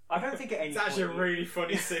funny. I don't think at any It's actually a point really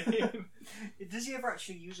funny scene. Does he ever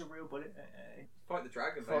actually use a real bullet? Fight the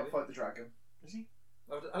dragon, baby. Fight the dragon. Does he?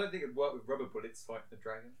 I don't think it'd work with rubber bullets fighting the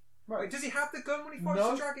dragon. Right. Wait, does he have the gun when he fights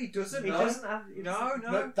No. the dragon? He doesn't. He No. doesn't have.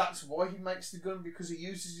 No. That's why he makes the gun, because he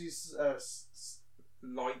uses his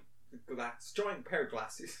Light glass, giant pair of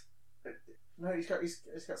glasses. no, he's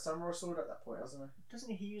got samurai sword at that point, hasn't he?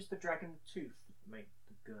 Doesn't he use the dragon tooth to make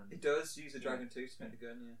the gun? He does use the dragon tooth to make the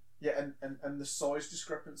gun. Yeah. Yeah, and the size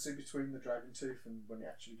discrepancy between the dragon tooth and when it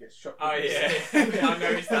actually gets shot. Oh yeah, yeah, I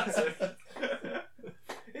noticed that too.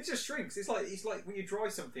 It just shrinks. It's like when you dry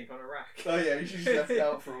something on a rack. Oh yeah, you just left it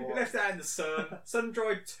out for a You while. left it out in the sun.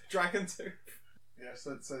 Sun-dried dragon tooth. Yeah,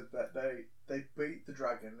 so that they beat the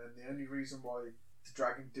dragon, and the only reason why the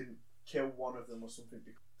dragon didn't kill one of them or something,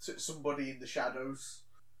 because somebody in the shadows.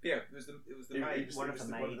 Yeah, it was the maid. One of the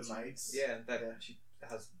maids. Yeah, that Yeah. she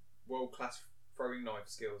has world-class throwing knife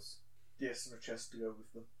skills. Yes, and a chest to go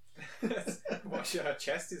with them. Well, her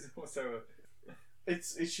chest is also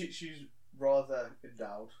She's rather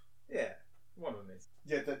endowed. yeah, one of them is.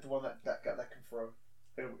 Yeah, the one that can throw.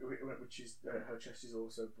 Which is her chest is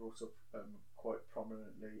also brought up quite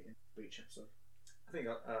prominently in the beach episode. I think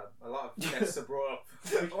a lot of chests are brought up.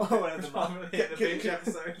 One of them are. prominently in the beach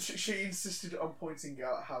episode. She insisted on pointing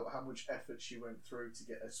out how much effort she went through to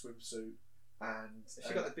get a swimsuit, and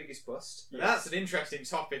She got the biggest bust. Yes. That's an interesting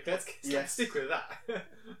topic. Let's Yes. stick with that.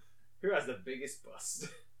 Who has the biggest bust?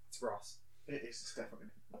 It's Ross. It's definitely.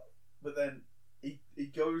 But then he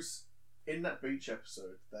goes in that beach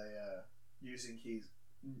episode, they using his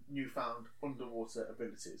newfound underwater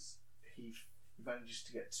abilities, he manages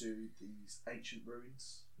to get to these ancient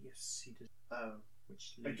ruins. Yes, he does.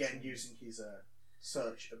 Which Again, using his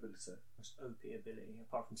search ability. most OP ability,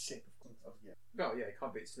 apart from slip, of course. Yeah. Oh yeah, he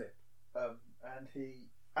can't beat Slip. And he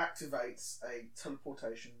activates a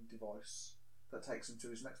teleportation device that takes him to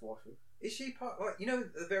his next waifu. Is she part? Like, you know,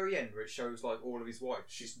 at the very end where it shows like all of his wives.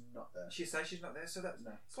 She's not there. She says she's not there, so that's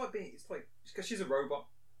No. it's like being. It's like because she's a robot,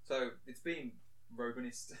 so it's being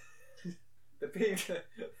Robanist. they're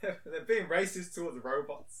being racist towards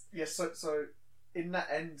robots. Yes, so in that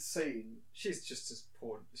end scene, She's just as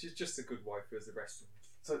poor. She's just a good wife as the rest of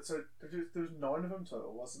them. so there was 9 of them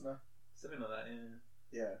total, wasn't there? Something like that.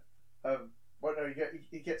 Yeah. Yeah. Well, no,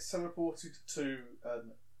 he gets teleported to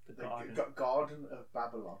the Garden of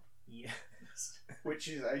Babylon, Yes. which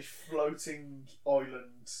is a floating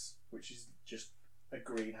island, which is just a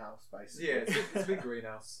greenhouse, basically. Yeah, it's a big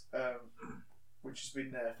greenhouse. Which has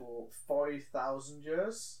been there for 5,000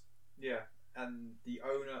 years. Yeah, and the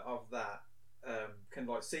owner of that can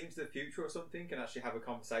like see into the future or something, can actually have a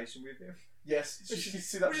conversation with him. Yes, you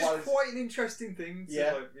see that Which while is quite an interesting thing to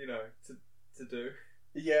Yeah. like, to do.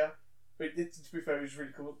 yeah. But to be fair, it was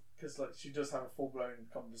really cool because like she does have a full blown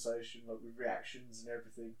conversation like with reactions and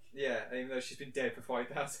everything. Yeah, and even though she's been dead for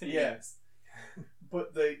 5,000 Yeah. years.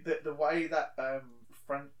 But the way that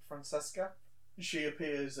Francesca, she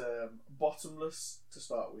appears bottomless to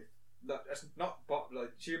start with. That's not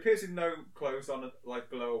like she appears with no clothes on, like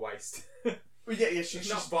below her waist. Well, yeah, She's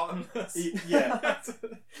not bottomless. Yeah.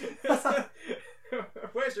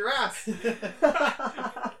 Where's your ass?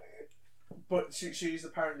 But she's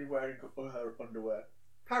apparently wearing her underwear.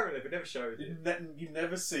 Apparently, but never shows it. You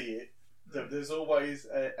never see it. There's always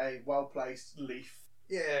a well placed leaf.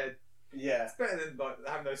 Yeah, Yeah. it's better than like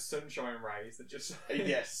having those sunshine rays that just.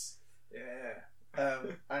 Yes. Yeah.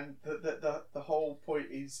 And the whole point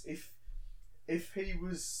is if he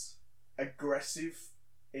was aggressive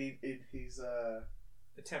in his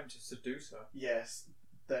Attempt to seduce her. yes,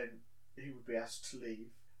 then he would be asked to leave.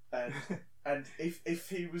 And if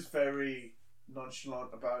he was very nonchalant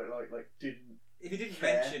about it, like didn't If he didn't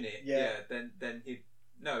care, mention it, yeah. then he'd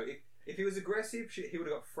no. If he was aggressive, he would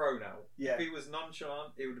have got thrown out. Yeah. If he was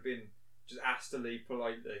nonchalant, he would have been just asked to leave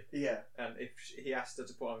politely. yeah And if he asked her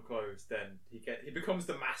to put on clothes, then he becomes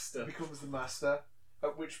the master. becomes the master.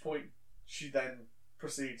 At which point she then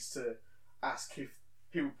proceeds to ask if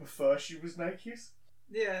he would prefer she was naked.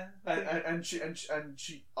 Yeah. And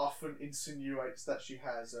she often insinuates that she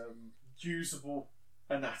has usable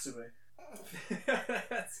anatomy.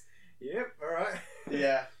 Yep. All right.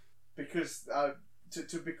 Yeah, because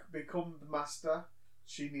to become the master,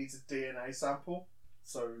 she needs a DNA sample.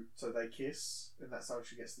 So they kiss, and that's how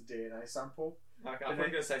she gets the DNA sample. Okay, I'm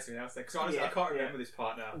probably going to say something else then, because honestly, I can't remember this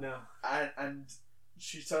part now. No. And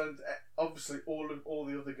she turned. Obviously, all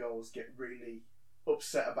the other girls get really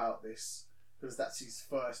upset about this because that's his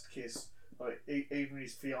first kiss. Like even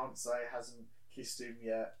his fiance hasn't kissed him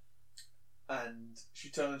yet. And she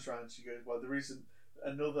turns around and she goes, "Well, there isn't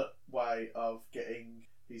another way of getting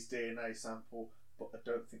his DNA sample, but I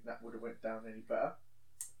don't think that would have went down any better."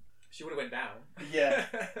 She would have went down. Yeah.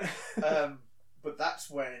 But that's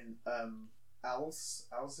when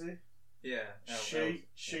Elsie, Yeah.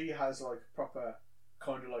 she has like a proper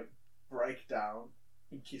kind of like breakdown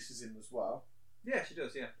and kisses him as well. Yeah, she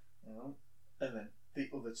does. Yeah. And then the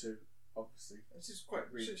other two, obviously. She's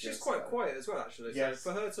quite. Really She's just, quite quiet as well, actually. Yes.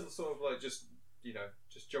 So for her to sort of like just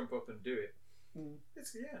jump up and do it,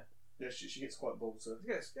 it's Yeah, she gets quite bold to.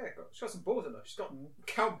 she's got some balls in her. She's got Mm.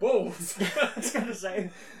 count balls. I was going to say,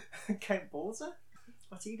 Count Balzer?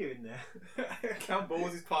 What's he doing there? Count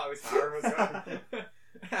balls is part of his harem as well.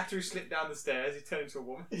 After he slipped down the stairs, he turned into a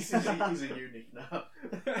woman. He's a eunuch now.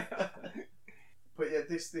 But yeah,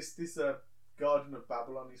 this Garden of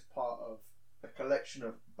Babylon is part of a collection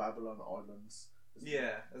of Babylon islands.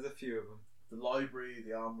 Yeah, there's a few of them. The library,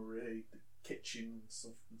 the armory, the kitchen,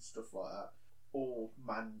 and stuff like that, all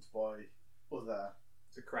manned by other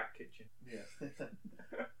It's a crack kitchen.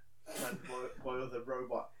 manned by other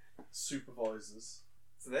robot supervisors.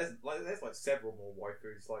 So there's like several more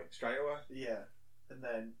waifus like straight away. Yeah, and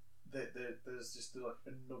then there's just like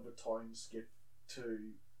another time skip to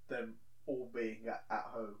them all being at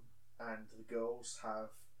home, and the girls have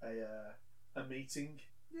a meeting.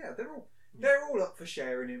 Yeah, they're all up for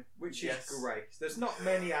sharing him, which Yes. is great. There's not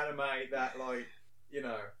many anime that like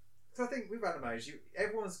because I think with animes,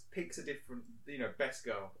 everyone picks a different best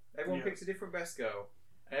girl. Everyone Yeah. picks a different best girl,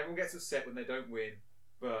 and everyone gets upset when they don't win.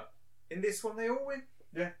 But in this one, they all win.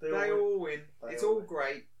 Yeah, They all win. They It's all all win.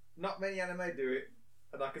 great. Not many anime do it.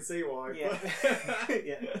 and I can see why. Yeah. but-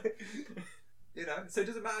 Yeah. You know, so it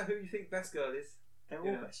doesn't matter who you think best girl is. They're all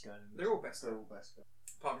You know, best girl. They're all best They're girl. all best.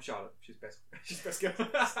 Apart from Charlotte, she's best. She's best girl.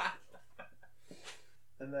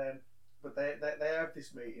 And then, but they have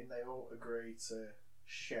this meeting. They all agree to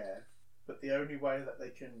share, but the only way that they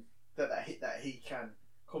can that he can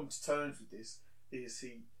come to terms with this is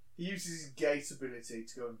he uses his gate ability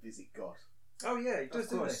to go and visit God. Oh yeah, he does,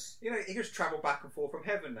 doesn't course. he? You know, he can just travel back and forth from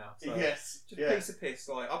heaven now. So Yes, just yeah. piece of piss.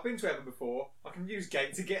 Like I've been to heaven before. I can use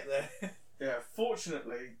gate to get there. Yeah,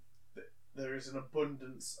 fortunately, there is an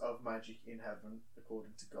abundance of magic in heaven,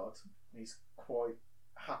 according to God. He's quite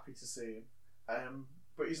happy to see him.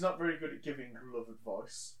 But he's not very good at giving love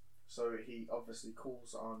advice, so he obviously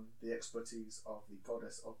calls on the expertise of the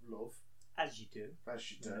goddess of love, As you do. as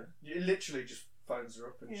she does. He literally just phones her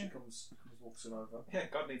up and she Yeah. comes walks on over. Yeah,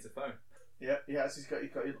 God needs a phone. Yeah, he's got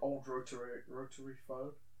an old rotary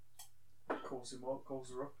phone. Calls him up, calls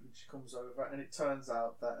her up, and she comes over. And it turns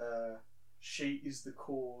out that she is the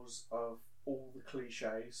cause of all the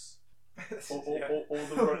cliches, all Yeah. all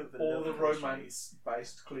the love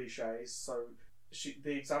romance-based cliches. So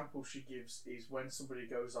the example she gives is when somebody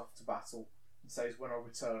goes off to battle and says, "When I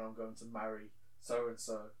return, I'm going to marry so and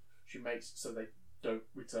so." She makes it so they don't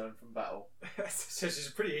return from battle. So she's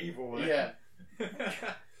pretty evil. Isn't Yeah.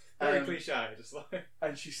 it? Very cliche, just like.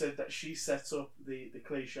 And she said that she set up the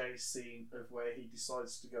cliche scene of where he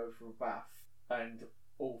decides to go for a bath and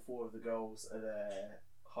all four of the girls are there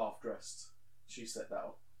half dressed. She set that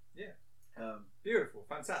up. Yeah. Um, Beautiful,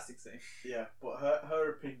 fantastic scene. yeah, but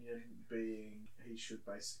her opinion being he should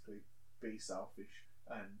basically be selfish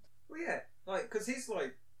and Well, yeah, like because he's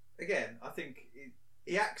like, again, I think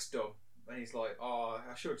he acts dumb and he's like, oh,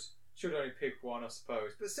 I should only pick one, I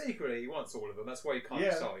suppose. But secretly, he wants all of them. That's why he can't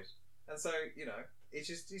Yeah. decide. And so, you know, he's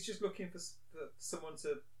just looking for someone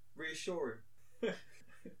to reassure him.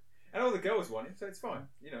 And all the girls want him, so it's fine.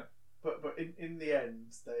 You know. but in the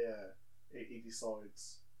end he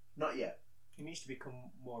decides not yet. He needs to become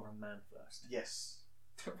more of a man first. Yes.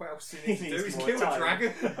 What else do you need to He do? needs He's more killed a time.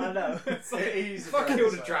 dragon. I know. It's like, He's a if I dragon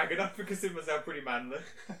killed a slayer. dragon, I consider myself pretty manly.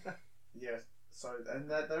 Yeah. So and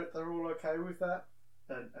they're all okay with that,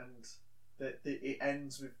 and it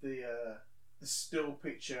ends with the still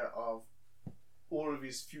picture of all of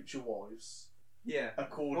his future wives. Yeah.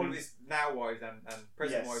 According, All of his now wives and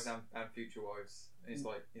present Yes. wives and future wives. And it's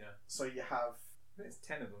like, you know, so you have I think it's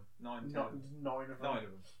 10 of them. 9 of them. nine of them. 9 of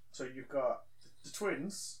them. So you've got the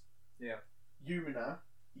twins. Yeah. Yumina,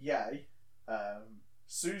 Yay,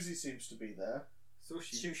 Susie seems to be there.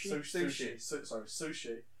 Sushi. Sushi.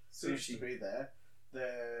 Sushi seems to be there.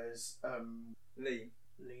 There's Lee.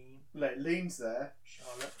 Lean. Lean's there.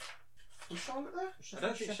 Charlotte. Was Charlotte there? I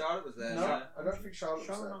don't think Charlotte was there. No, I don't think Charlotte was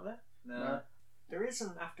Charlotte there. not there? No. No. There is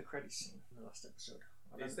an after credits scene in the last episode.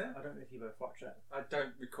 Is there? I don't know if you both watched that. I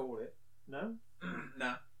don't recall it. No?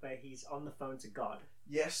 No. Where he's on the phone to God.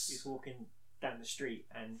 Yes. He's walking down the street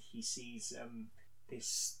and he sees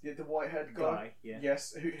this Yeah, the white-haired guy. guy. Yeah.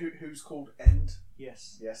 Yes. Who's called End.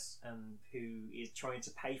 Yes. Yes. Who is trying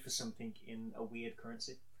to pay for something in a weird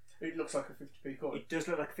currency. It looks like a 50p coin. It does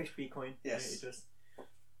look like a 50p coin. Yes. Yeah, it does.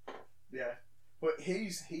 Yeah. But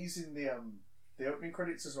he's in the opening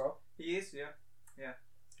credits as well. He is, yeah.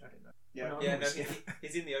 I don't know. Yeah. Well, Yeah, no, no,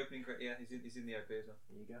 he's in the opening. Yeah, he's in the OP as well.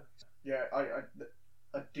 There you go. Yeah,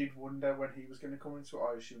 I did wonder when he was going to come into it.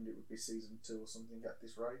 I assumed it would be season 2 or something at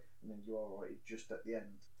this rate, and then you are right, just at the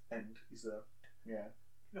end is there. Yeah,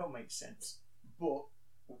 It all makes sense. but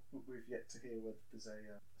we've yet to hear whether there's a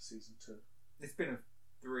season 2. It's been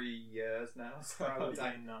 3 years now, so Probably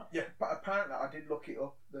I don't- not. Yeah, but apparently I did look it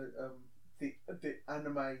up. The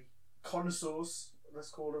anime connoisseurs, let's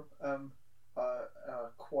call them,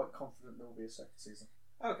 are quite confident there will be a second season.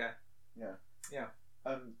 Okay.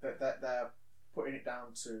 That they're putting it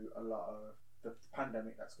down to a lot of the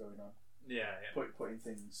pandemic that's going on. Yeah, Putting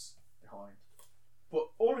things behind. But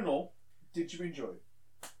all in all, did you enjoy it?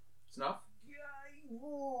 Snuff?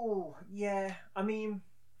 Ooh, yeah. I mean,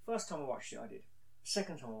 first time I watched it, I did.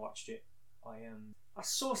 Second time I watched it, I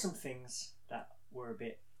saw some things that were a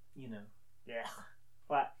bit,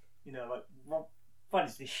 like what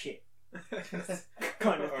is this shit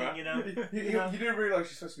kind of thing, Alright. you know? You didn't realise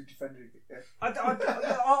you're supposed to be defending it. Yeah.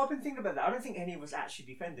 I've been thinking about that. I don't think any of us actually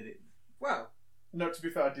defended it. Well, No, to be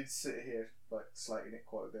fair, I did sit here like slating it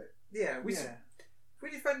quite a bit. yeah, we Yeah.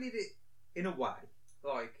 defended it in a way.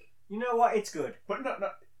 Like, You know what? It's good. But no.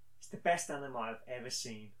 It's the best anime I've ever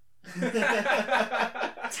seen. 10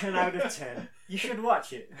 10 out of 10. You should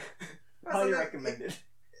watch it. Highly recommend it.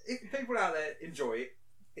 If people out there enjoy it,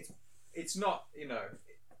 it's not, it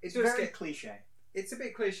It's does very get cliche. it's a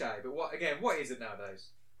bit cliche, but what is it nowadays?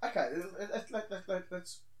 Okay,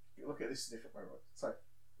 let's look at this a different way. Right? So,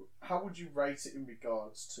 how would you rate it in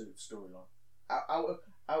regards to storyline? Out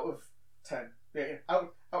of 10, yeah,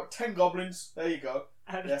 out of 10 goblins. There you go.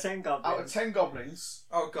 Out of Yeah. 10 goblins. Out of 10 goblins,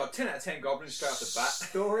 Oh god, 10 out of 10 goblins straight off the bat.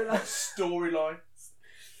 Storyline. storyline.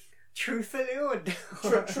 Truthfully or I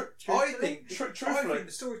think Truthfully,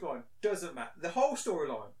 the storyline doesn't matter. The whole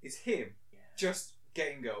storyline is him just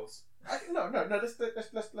getting girls. no. Let's do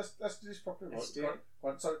this properly. Let's do Right?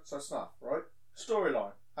 Right, so Snuff, right?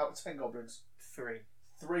 Storyline. Out of 10 goblins, 3.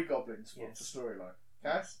 3 goblins for Yes. storyline.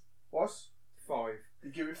 Okay, was 5. you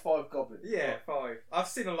give it 5 goblins? Yeah, 5. I've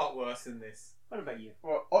seen a lot worse than this. What about you?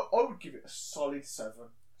 Right, I would give it a solid 7.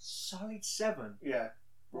 Solid 7. Yeah.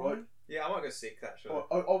 Right. Yeah, I might go 6 actually.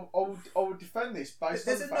 I would defend this based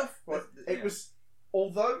There's on the enough. fact, right, yeah. it was,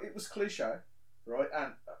 although it was cliche, right,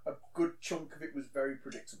 and a good chunk of it was very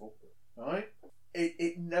predictable, right.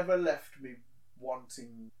 It never left me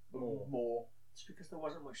wanting more. It's because there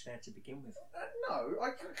wasn't much there to begin with. No,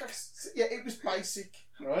 yeah, it was basic,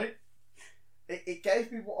 right. It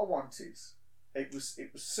gave me what I wanted. It was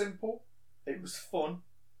simple. It was fun,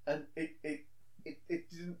 and it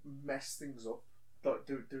didn't mess things up. Like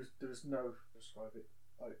there was no describe it.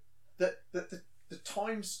 Like the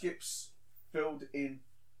time skips filled in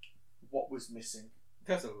what was missing.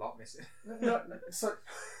 There's a lot missing. No, so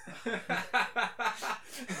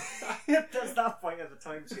That's that point of the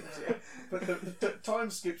time skip. but the time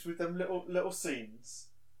skips with them little scenes.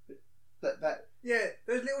 That Yeah,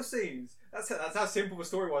 those little scenes. That's how simple the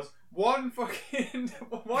story was. One screenshot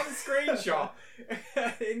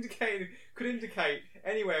could indicate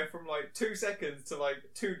anywhere from like 2 seconds to like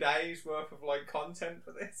 2 days worth of like content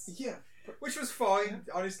for this, yeah. which was fine.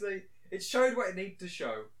 Honestly, it showed what it needed to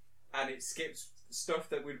show, and it skipped stuff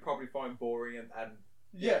that we'd probably find boring and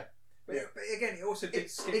Yeah. But again, it also did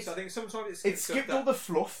skip. I think sometimes it It skipped stuff skipped that, all the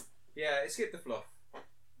fluff. yeah, it skipped the fluff.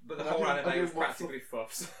 But the I whole didn't- I anime didn't was want practically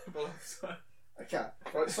fluffs. Okay,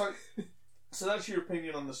 right. So that's your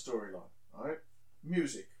opinion on the storyline, right?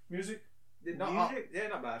 Music. Music? not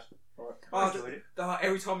bad. Right. I enjoyed it.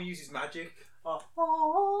 Every time he uses magic,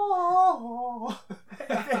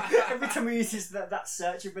 Every time he uses that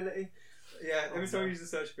search ability. yeah, every time no. he uses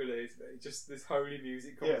the search ability, it just this holy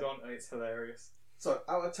music comes Yeah. on and it's hilarious. So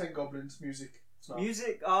out of 10 goblins, music. Snuff.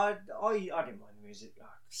 Music, I didn't mind the music.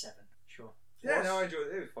 7, sure. Yeah, Yes. no, I enjoyed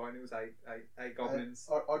it. It was fine. It was eight goblins.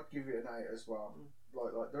 I'd give it an 8 as well.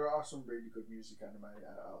 Like there are some really good music anime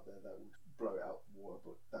out there that would blow it out the water,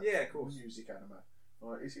 but that's Yeah, of course. music anime.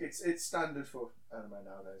 Right, it's standard for anime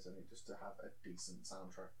nowadays, and just to have a decent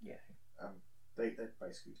soundtrack. Yeah. They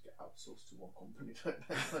basically get outsourced to one company,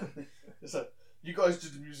 don't they? So you guys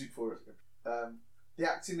did the music for it. The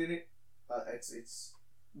acting in it, it's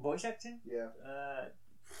Voice acting? yeah.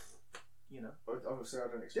 You know. Obviously, I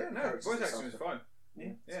don't Yeah, expect. the no, characters voice to acting sound was fine.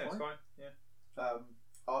 Yeah, Yeah, it's fine. Yeah,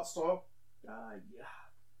 art style. Yeah.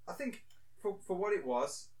 I think for what it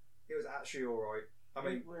was actually all right. I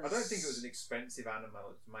mean, It was- I don't think it was an expensive anime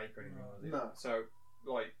to make or anything. Was it? No. So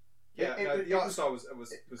like, yeah, It the art was- style was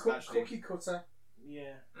actually. Cookie cutter.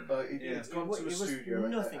 Yeah. Yeah. It's gone It to a was studio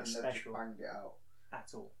nothing and they've special. banged it out. At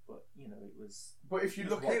all. But, you know, it was. But if you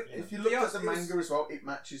look What, at yeah. if you look The at art- the it was- manga as well, it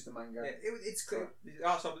matches the manga. Yeah, it's clean. The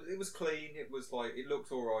art style, it was clean. It was like it looked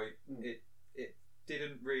all right. Mm. It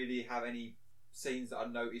didn't really have any scenes that I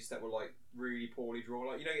noticed that were like really poorly drawn.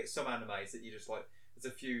 Like you know, you get some animes that you just like. There's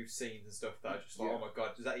a few scenes and stuff that are just like, Yeah. oh my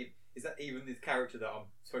god, is that even the character that I'm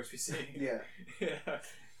supposed to be seeing? Yeah.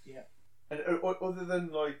 yeah. And other than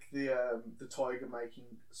like the tiger making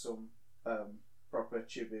some proper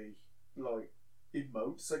chibi like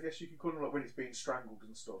emotes, I guess you could call them, like when it's being strangled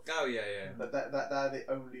and stuff. Oh yeah, yeah. That they're the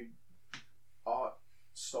only art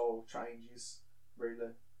style changes,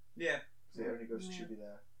 really. Yeah. So it only goes Yeah. chibi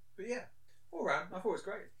there. But yeah, all round, I thought it was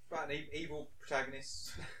great. About an evil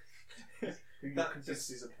protagonist. Who you That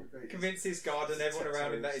convinces Convinces God and everyone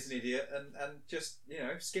around him that he's Tattoos. an idiot and just,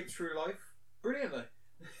 skips through life brilliantly.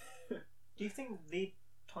 Do you think the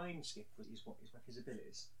time skip is one of his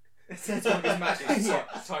abilities? It's one of his magic. Yeah.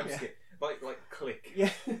 Time Yeah. skip. Like click.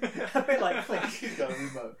 Yeah. A bit like Click. He's got a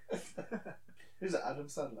remote. Who's that? Adam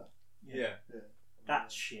Sandler. Yeah.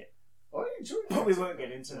 That's shit. I enjoyed it. But we won't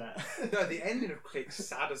get into that. No, the ending of Click's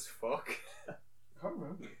sad as fuck. I can't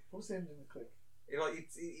remember. What's the ending of Click?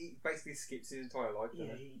 He basically skips his entire life. Yeah,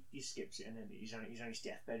 doesn't he? he skips it and then he's on his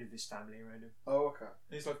deathbed with his family around him. Oh, okay.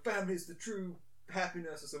 And he's like, family is the true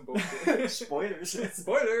happiness or some bullshit. Spoilers.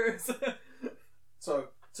 Spoilers! So,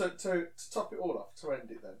 to top it all off, to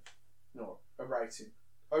end it then, a rating.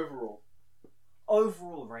 Overall.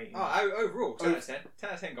 Overall rating. Overall, 10 out of 10. 10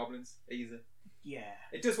 out of 10 goblins. Easy. Yeah.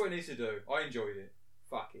 It does what it needs to do. I enjoyed it.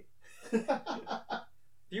 Fuck it.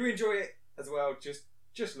 If you enjoy it as well, just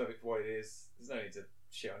love it for what it is. There's no need to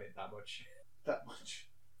shit on it that much. That much.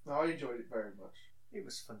 No, I enjoyed it very much. It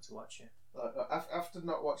was fun to watch, yeah. After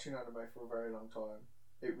not watching anime for a very long time,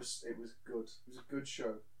 it was good. It was a good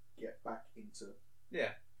show. To get back into. Yeah.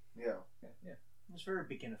 Yeah. Yeah. It was very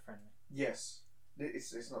beginner friendly. Yes.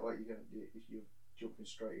 It's not like you're jumping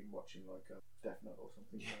straight in watching like a Death Note or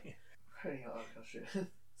something. Yeah. Oh shit.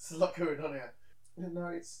 There's a lot going on here. No,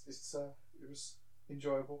 it was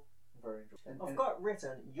enjoyable. Very enjoyable. I've got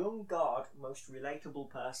written young guard, most relatable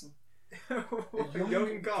person.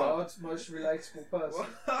 Young God. most relatable person.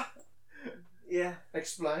 Yeah.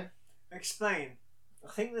 Explain. Explain.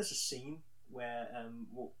 I think there's a scene where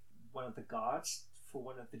one of the guards for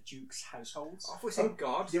one of the Duke's households. I thought you said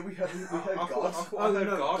God. Yeah, we heard I God. thought I heard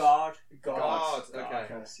God. Guard. God. Okay.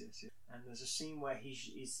 Yes. And there's a scene where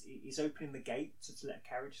he's opening the gate to let a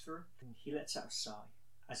carriage through, and he lets out a sigh,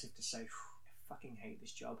 as if to say, "I fucking hate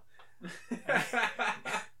this job."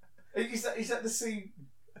 Is that the scene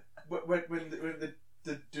when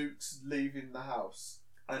the Duke's leaving the house?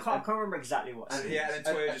 I can't remember exactly what. And scene. Yeah, and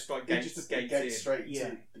then Toya just like gates in. straight Yeah.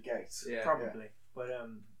 to the gate. Yeah. Probably, but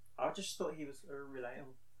I just thought he was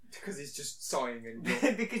relatable Because he's just sighing and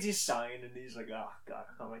because he's sighing and he's like, "Oh God,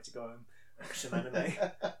 I can't wait to go home watch some anime."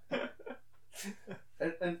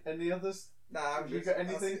 and the others? Nah, I'm Have you good. got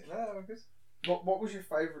anything? No, I'm good. What was your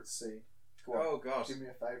favourite scene? Go on, Oh god. give me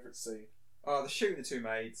a favourite scene. Oh, the shooting the two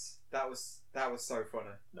maids. That was so funny.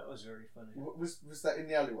 That was very funny. Was that in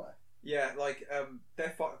the alleyway? Yeah, like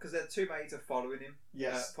they're because their two maids are following him.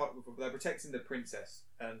 Yes. They're protecting the princess,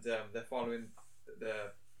 and they're following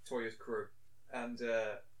the Toya's crew, and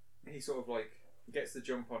he sort of like gets the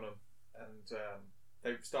jump on them, and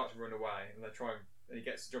they start to run away, and and he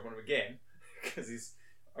gets to jump on them again because he's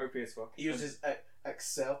OP as fuck. He uses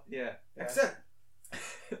Excel. Yeah. Yeah. Except.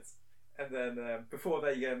 And then before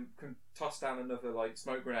they can toss down another like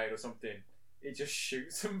smoke grenade or something, it just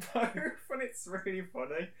shoots them both, and it's really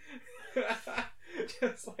funny.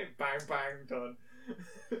 Just like bang bang done.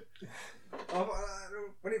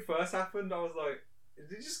 When it first happened, I was like,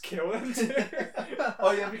 did he just kill them too?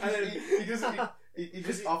 Oh yeah, because And he doesn't. He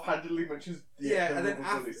just offhandedly mentions the and then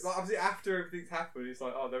rubber bullets. obviously after everything's happened, he's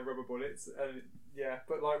like, oh, they're rubber bullets, and yeah,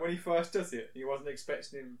 but like when he first does it, he wasn't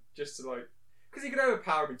expecting him just to like, because he could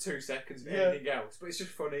overpower him in 2 seconds with anything else, but it's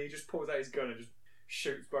just funny. He just pulls out his gun and just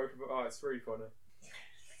shoots both of them. Oh, it's really funny.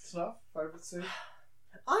 Snuff, favourite scene.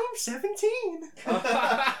 I'm 17.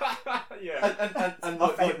 Yeah. And My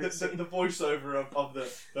like, favourite scene. the voiceover of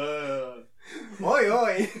the Oi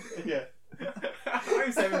oi. yeah.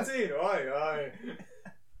 I'm 17. Oi.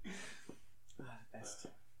 Best.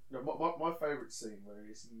 No, my favourite scene where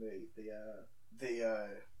he's in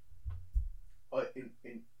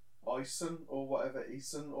in Isen or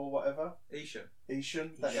whatever,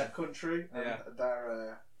 Ishan, that country, and Yeah.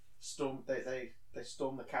 they're they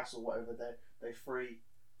storm the castle, whatever. They free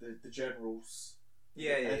the generals.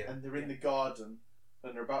 Yeah. And they're in the garden,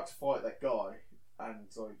 and they're about to fight that guy, and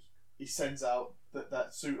like he sends out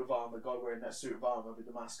that suit of armor, guy wearing that suit of armor with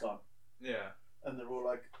the mask on, Yeah. and they're all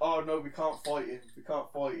like, "Oh no, we can't fight him.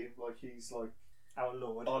 Like he's like Our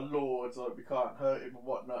Lord. our lord. Like we can't hurt him and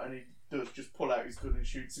whatnot." And he does just pull out his gun and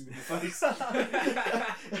shoots him in the face.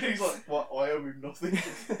 And he's like, "What? I owe him nothing."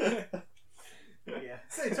 Yeah.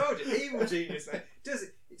 So I told you, evil genius, man.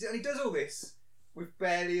 And he does all this with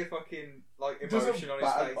barely a fucking like Doesn't emotion on his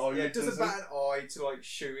bat face. an eye, Yeah, does doesn't he? bat an eye to like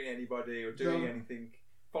shooting anybody or doing No. anything.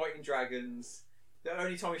 Fighting dragons. The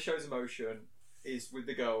only time he shows emotion is with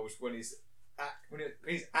the girls when he's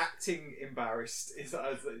acting embarrassed. It's the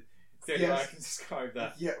only way I Yes. can describe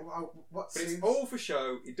that. Yeah. Well, what But scenes? it's all for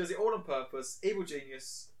show. He does it all on purpose. Evil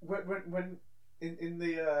genius. when in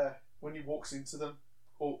the when he walks into them,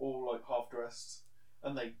 all like half dressed,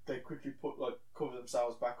 and they quickly cover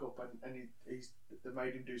themselves back up, and they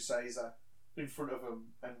made him do Caesar in front of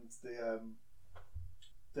him, and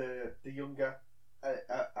the younger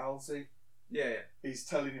Alzi, Yeah. he's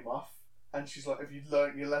telling him off, and she's like, "Have you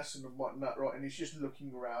learnt your lesson and whatnot, right?" And he's just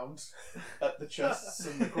looking around at the chests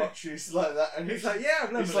and the crotches like that, and He's like, yeah,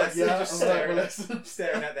 I've learned he's my like, lesson. "Yeah, Just I've learnt staring my at, lesson."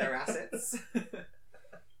 staring at their assets.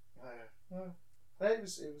 It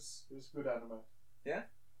was a good anime. It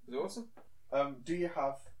was awesome. Do you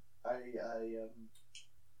have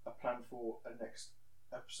a plan for a next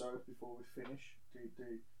episode before we finish?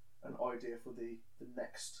 Do an idea for the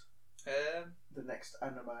next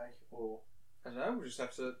anime, or I don't know. We'll just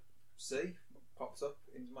have to see what pops up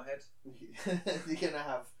into my head. you're gonna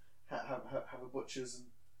have a butchers and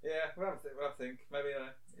Yeah, we'll have to think. Maybe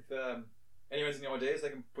if anyone has any ideas, they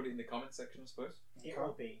can put it in the comment section, I suppose. It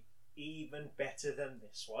will be even better than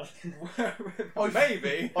this one.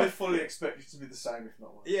 Maybe. I fully expect it to be the same, if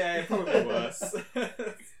not worse. Yeah, probably worse.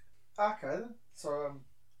 Okay then. So, Well,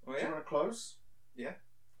 do you yeah. want to close?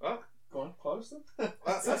 Well, Go on, close then.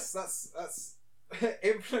 that's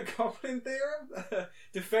Infinite Goblin Theorem.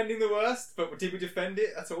 Defending the worst, but did we defend it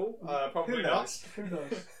at all? Probably Who not. knows? Who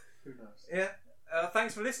knows? Who knows? Yeah.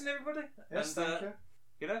 Thanks for listening, everybody. Yes, and, thank you.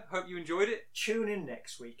 You know, hope you enjoyed it. Tune in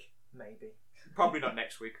next week, maybe. Probably not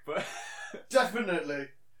next week, but Definitely,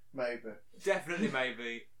 maybe. definitely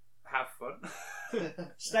maybe have fun.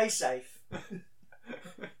 Stay safe.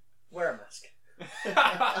 Wear a mask.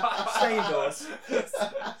 Stay indoors.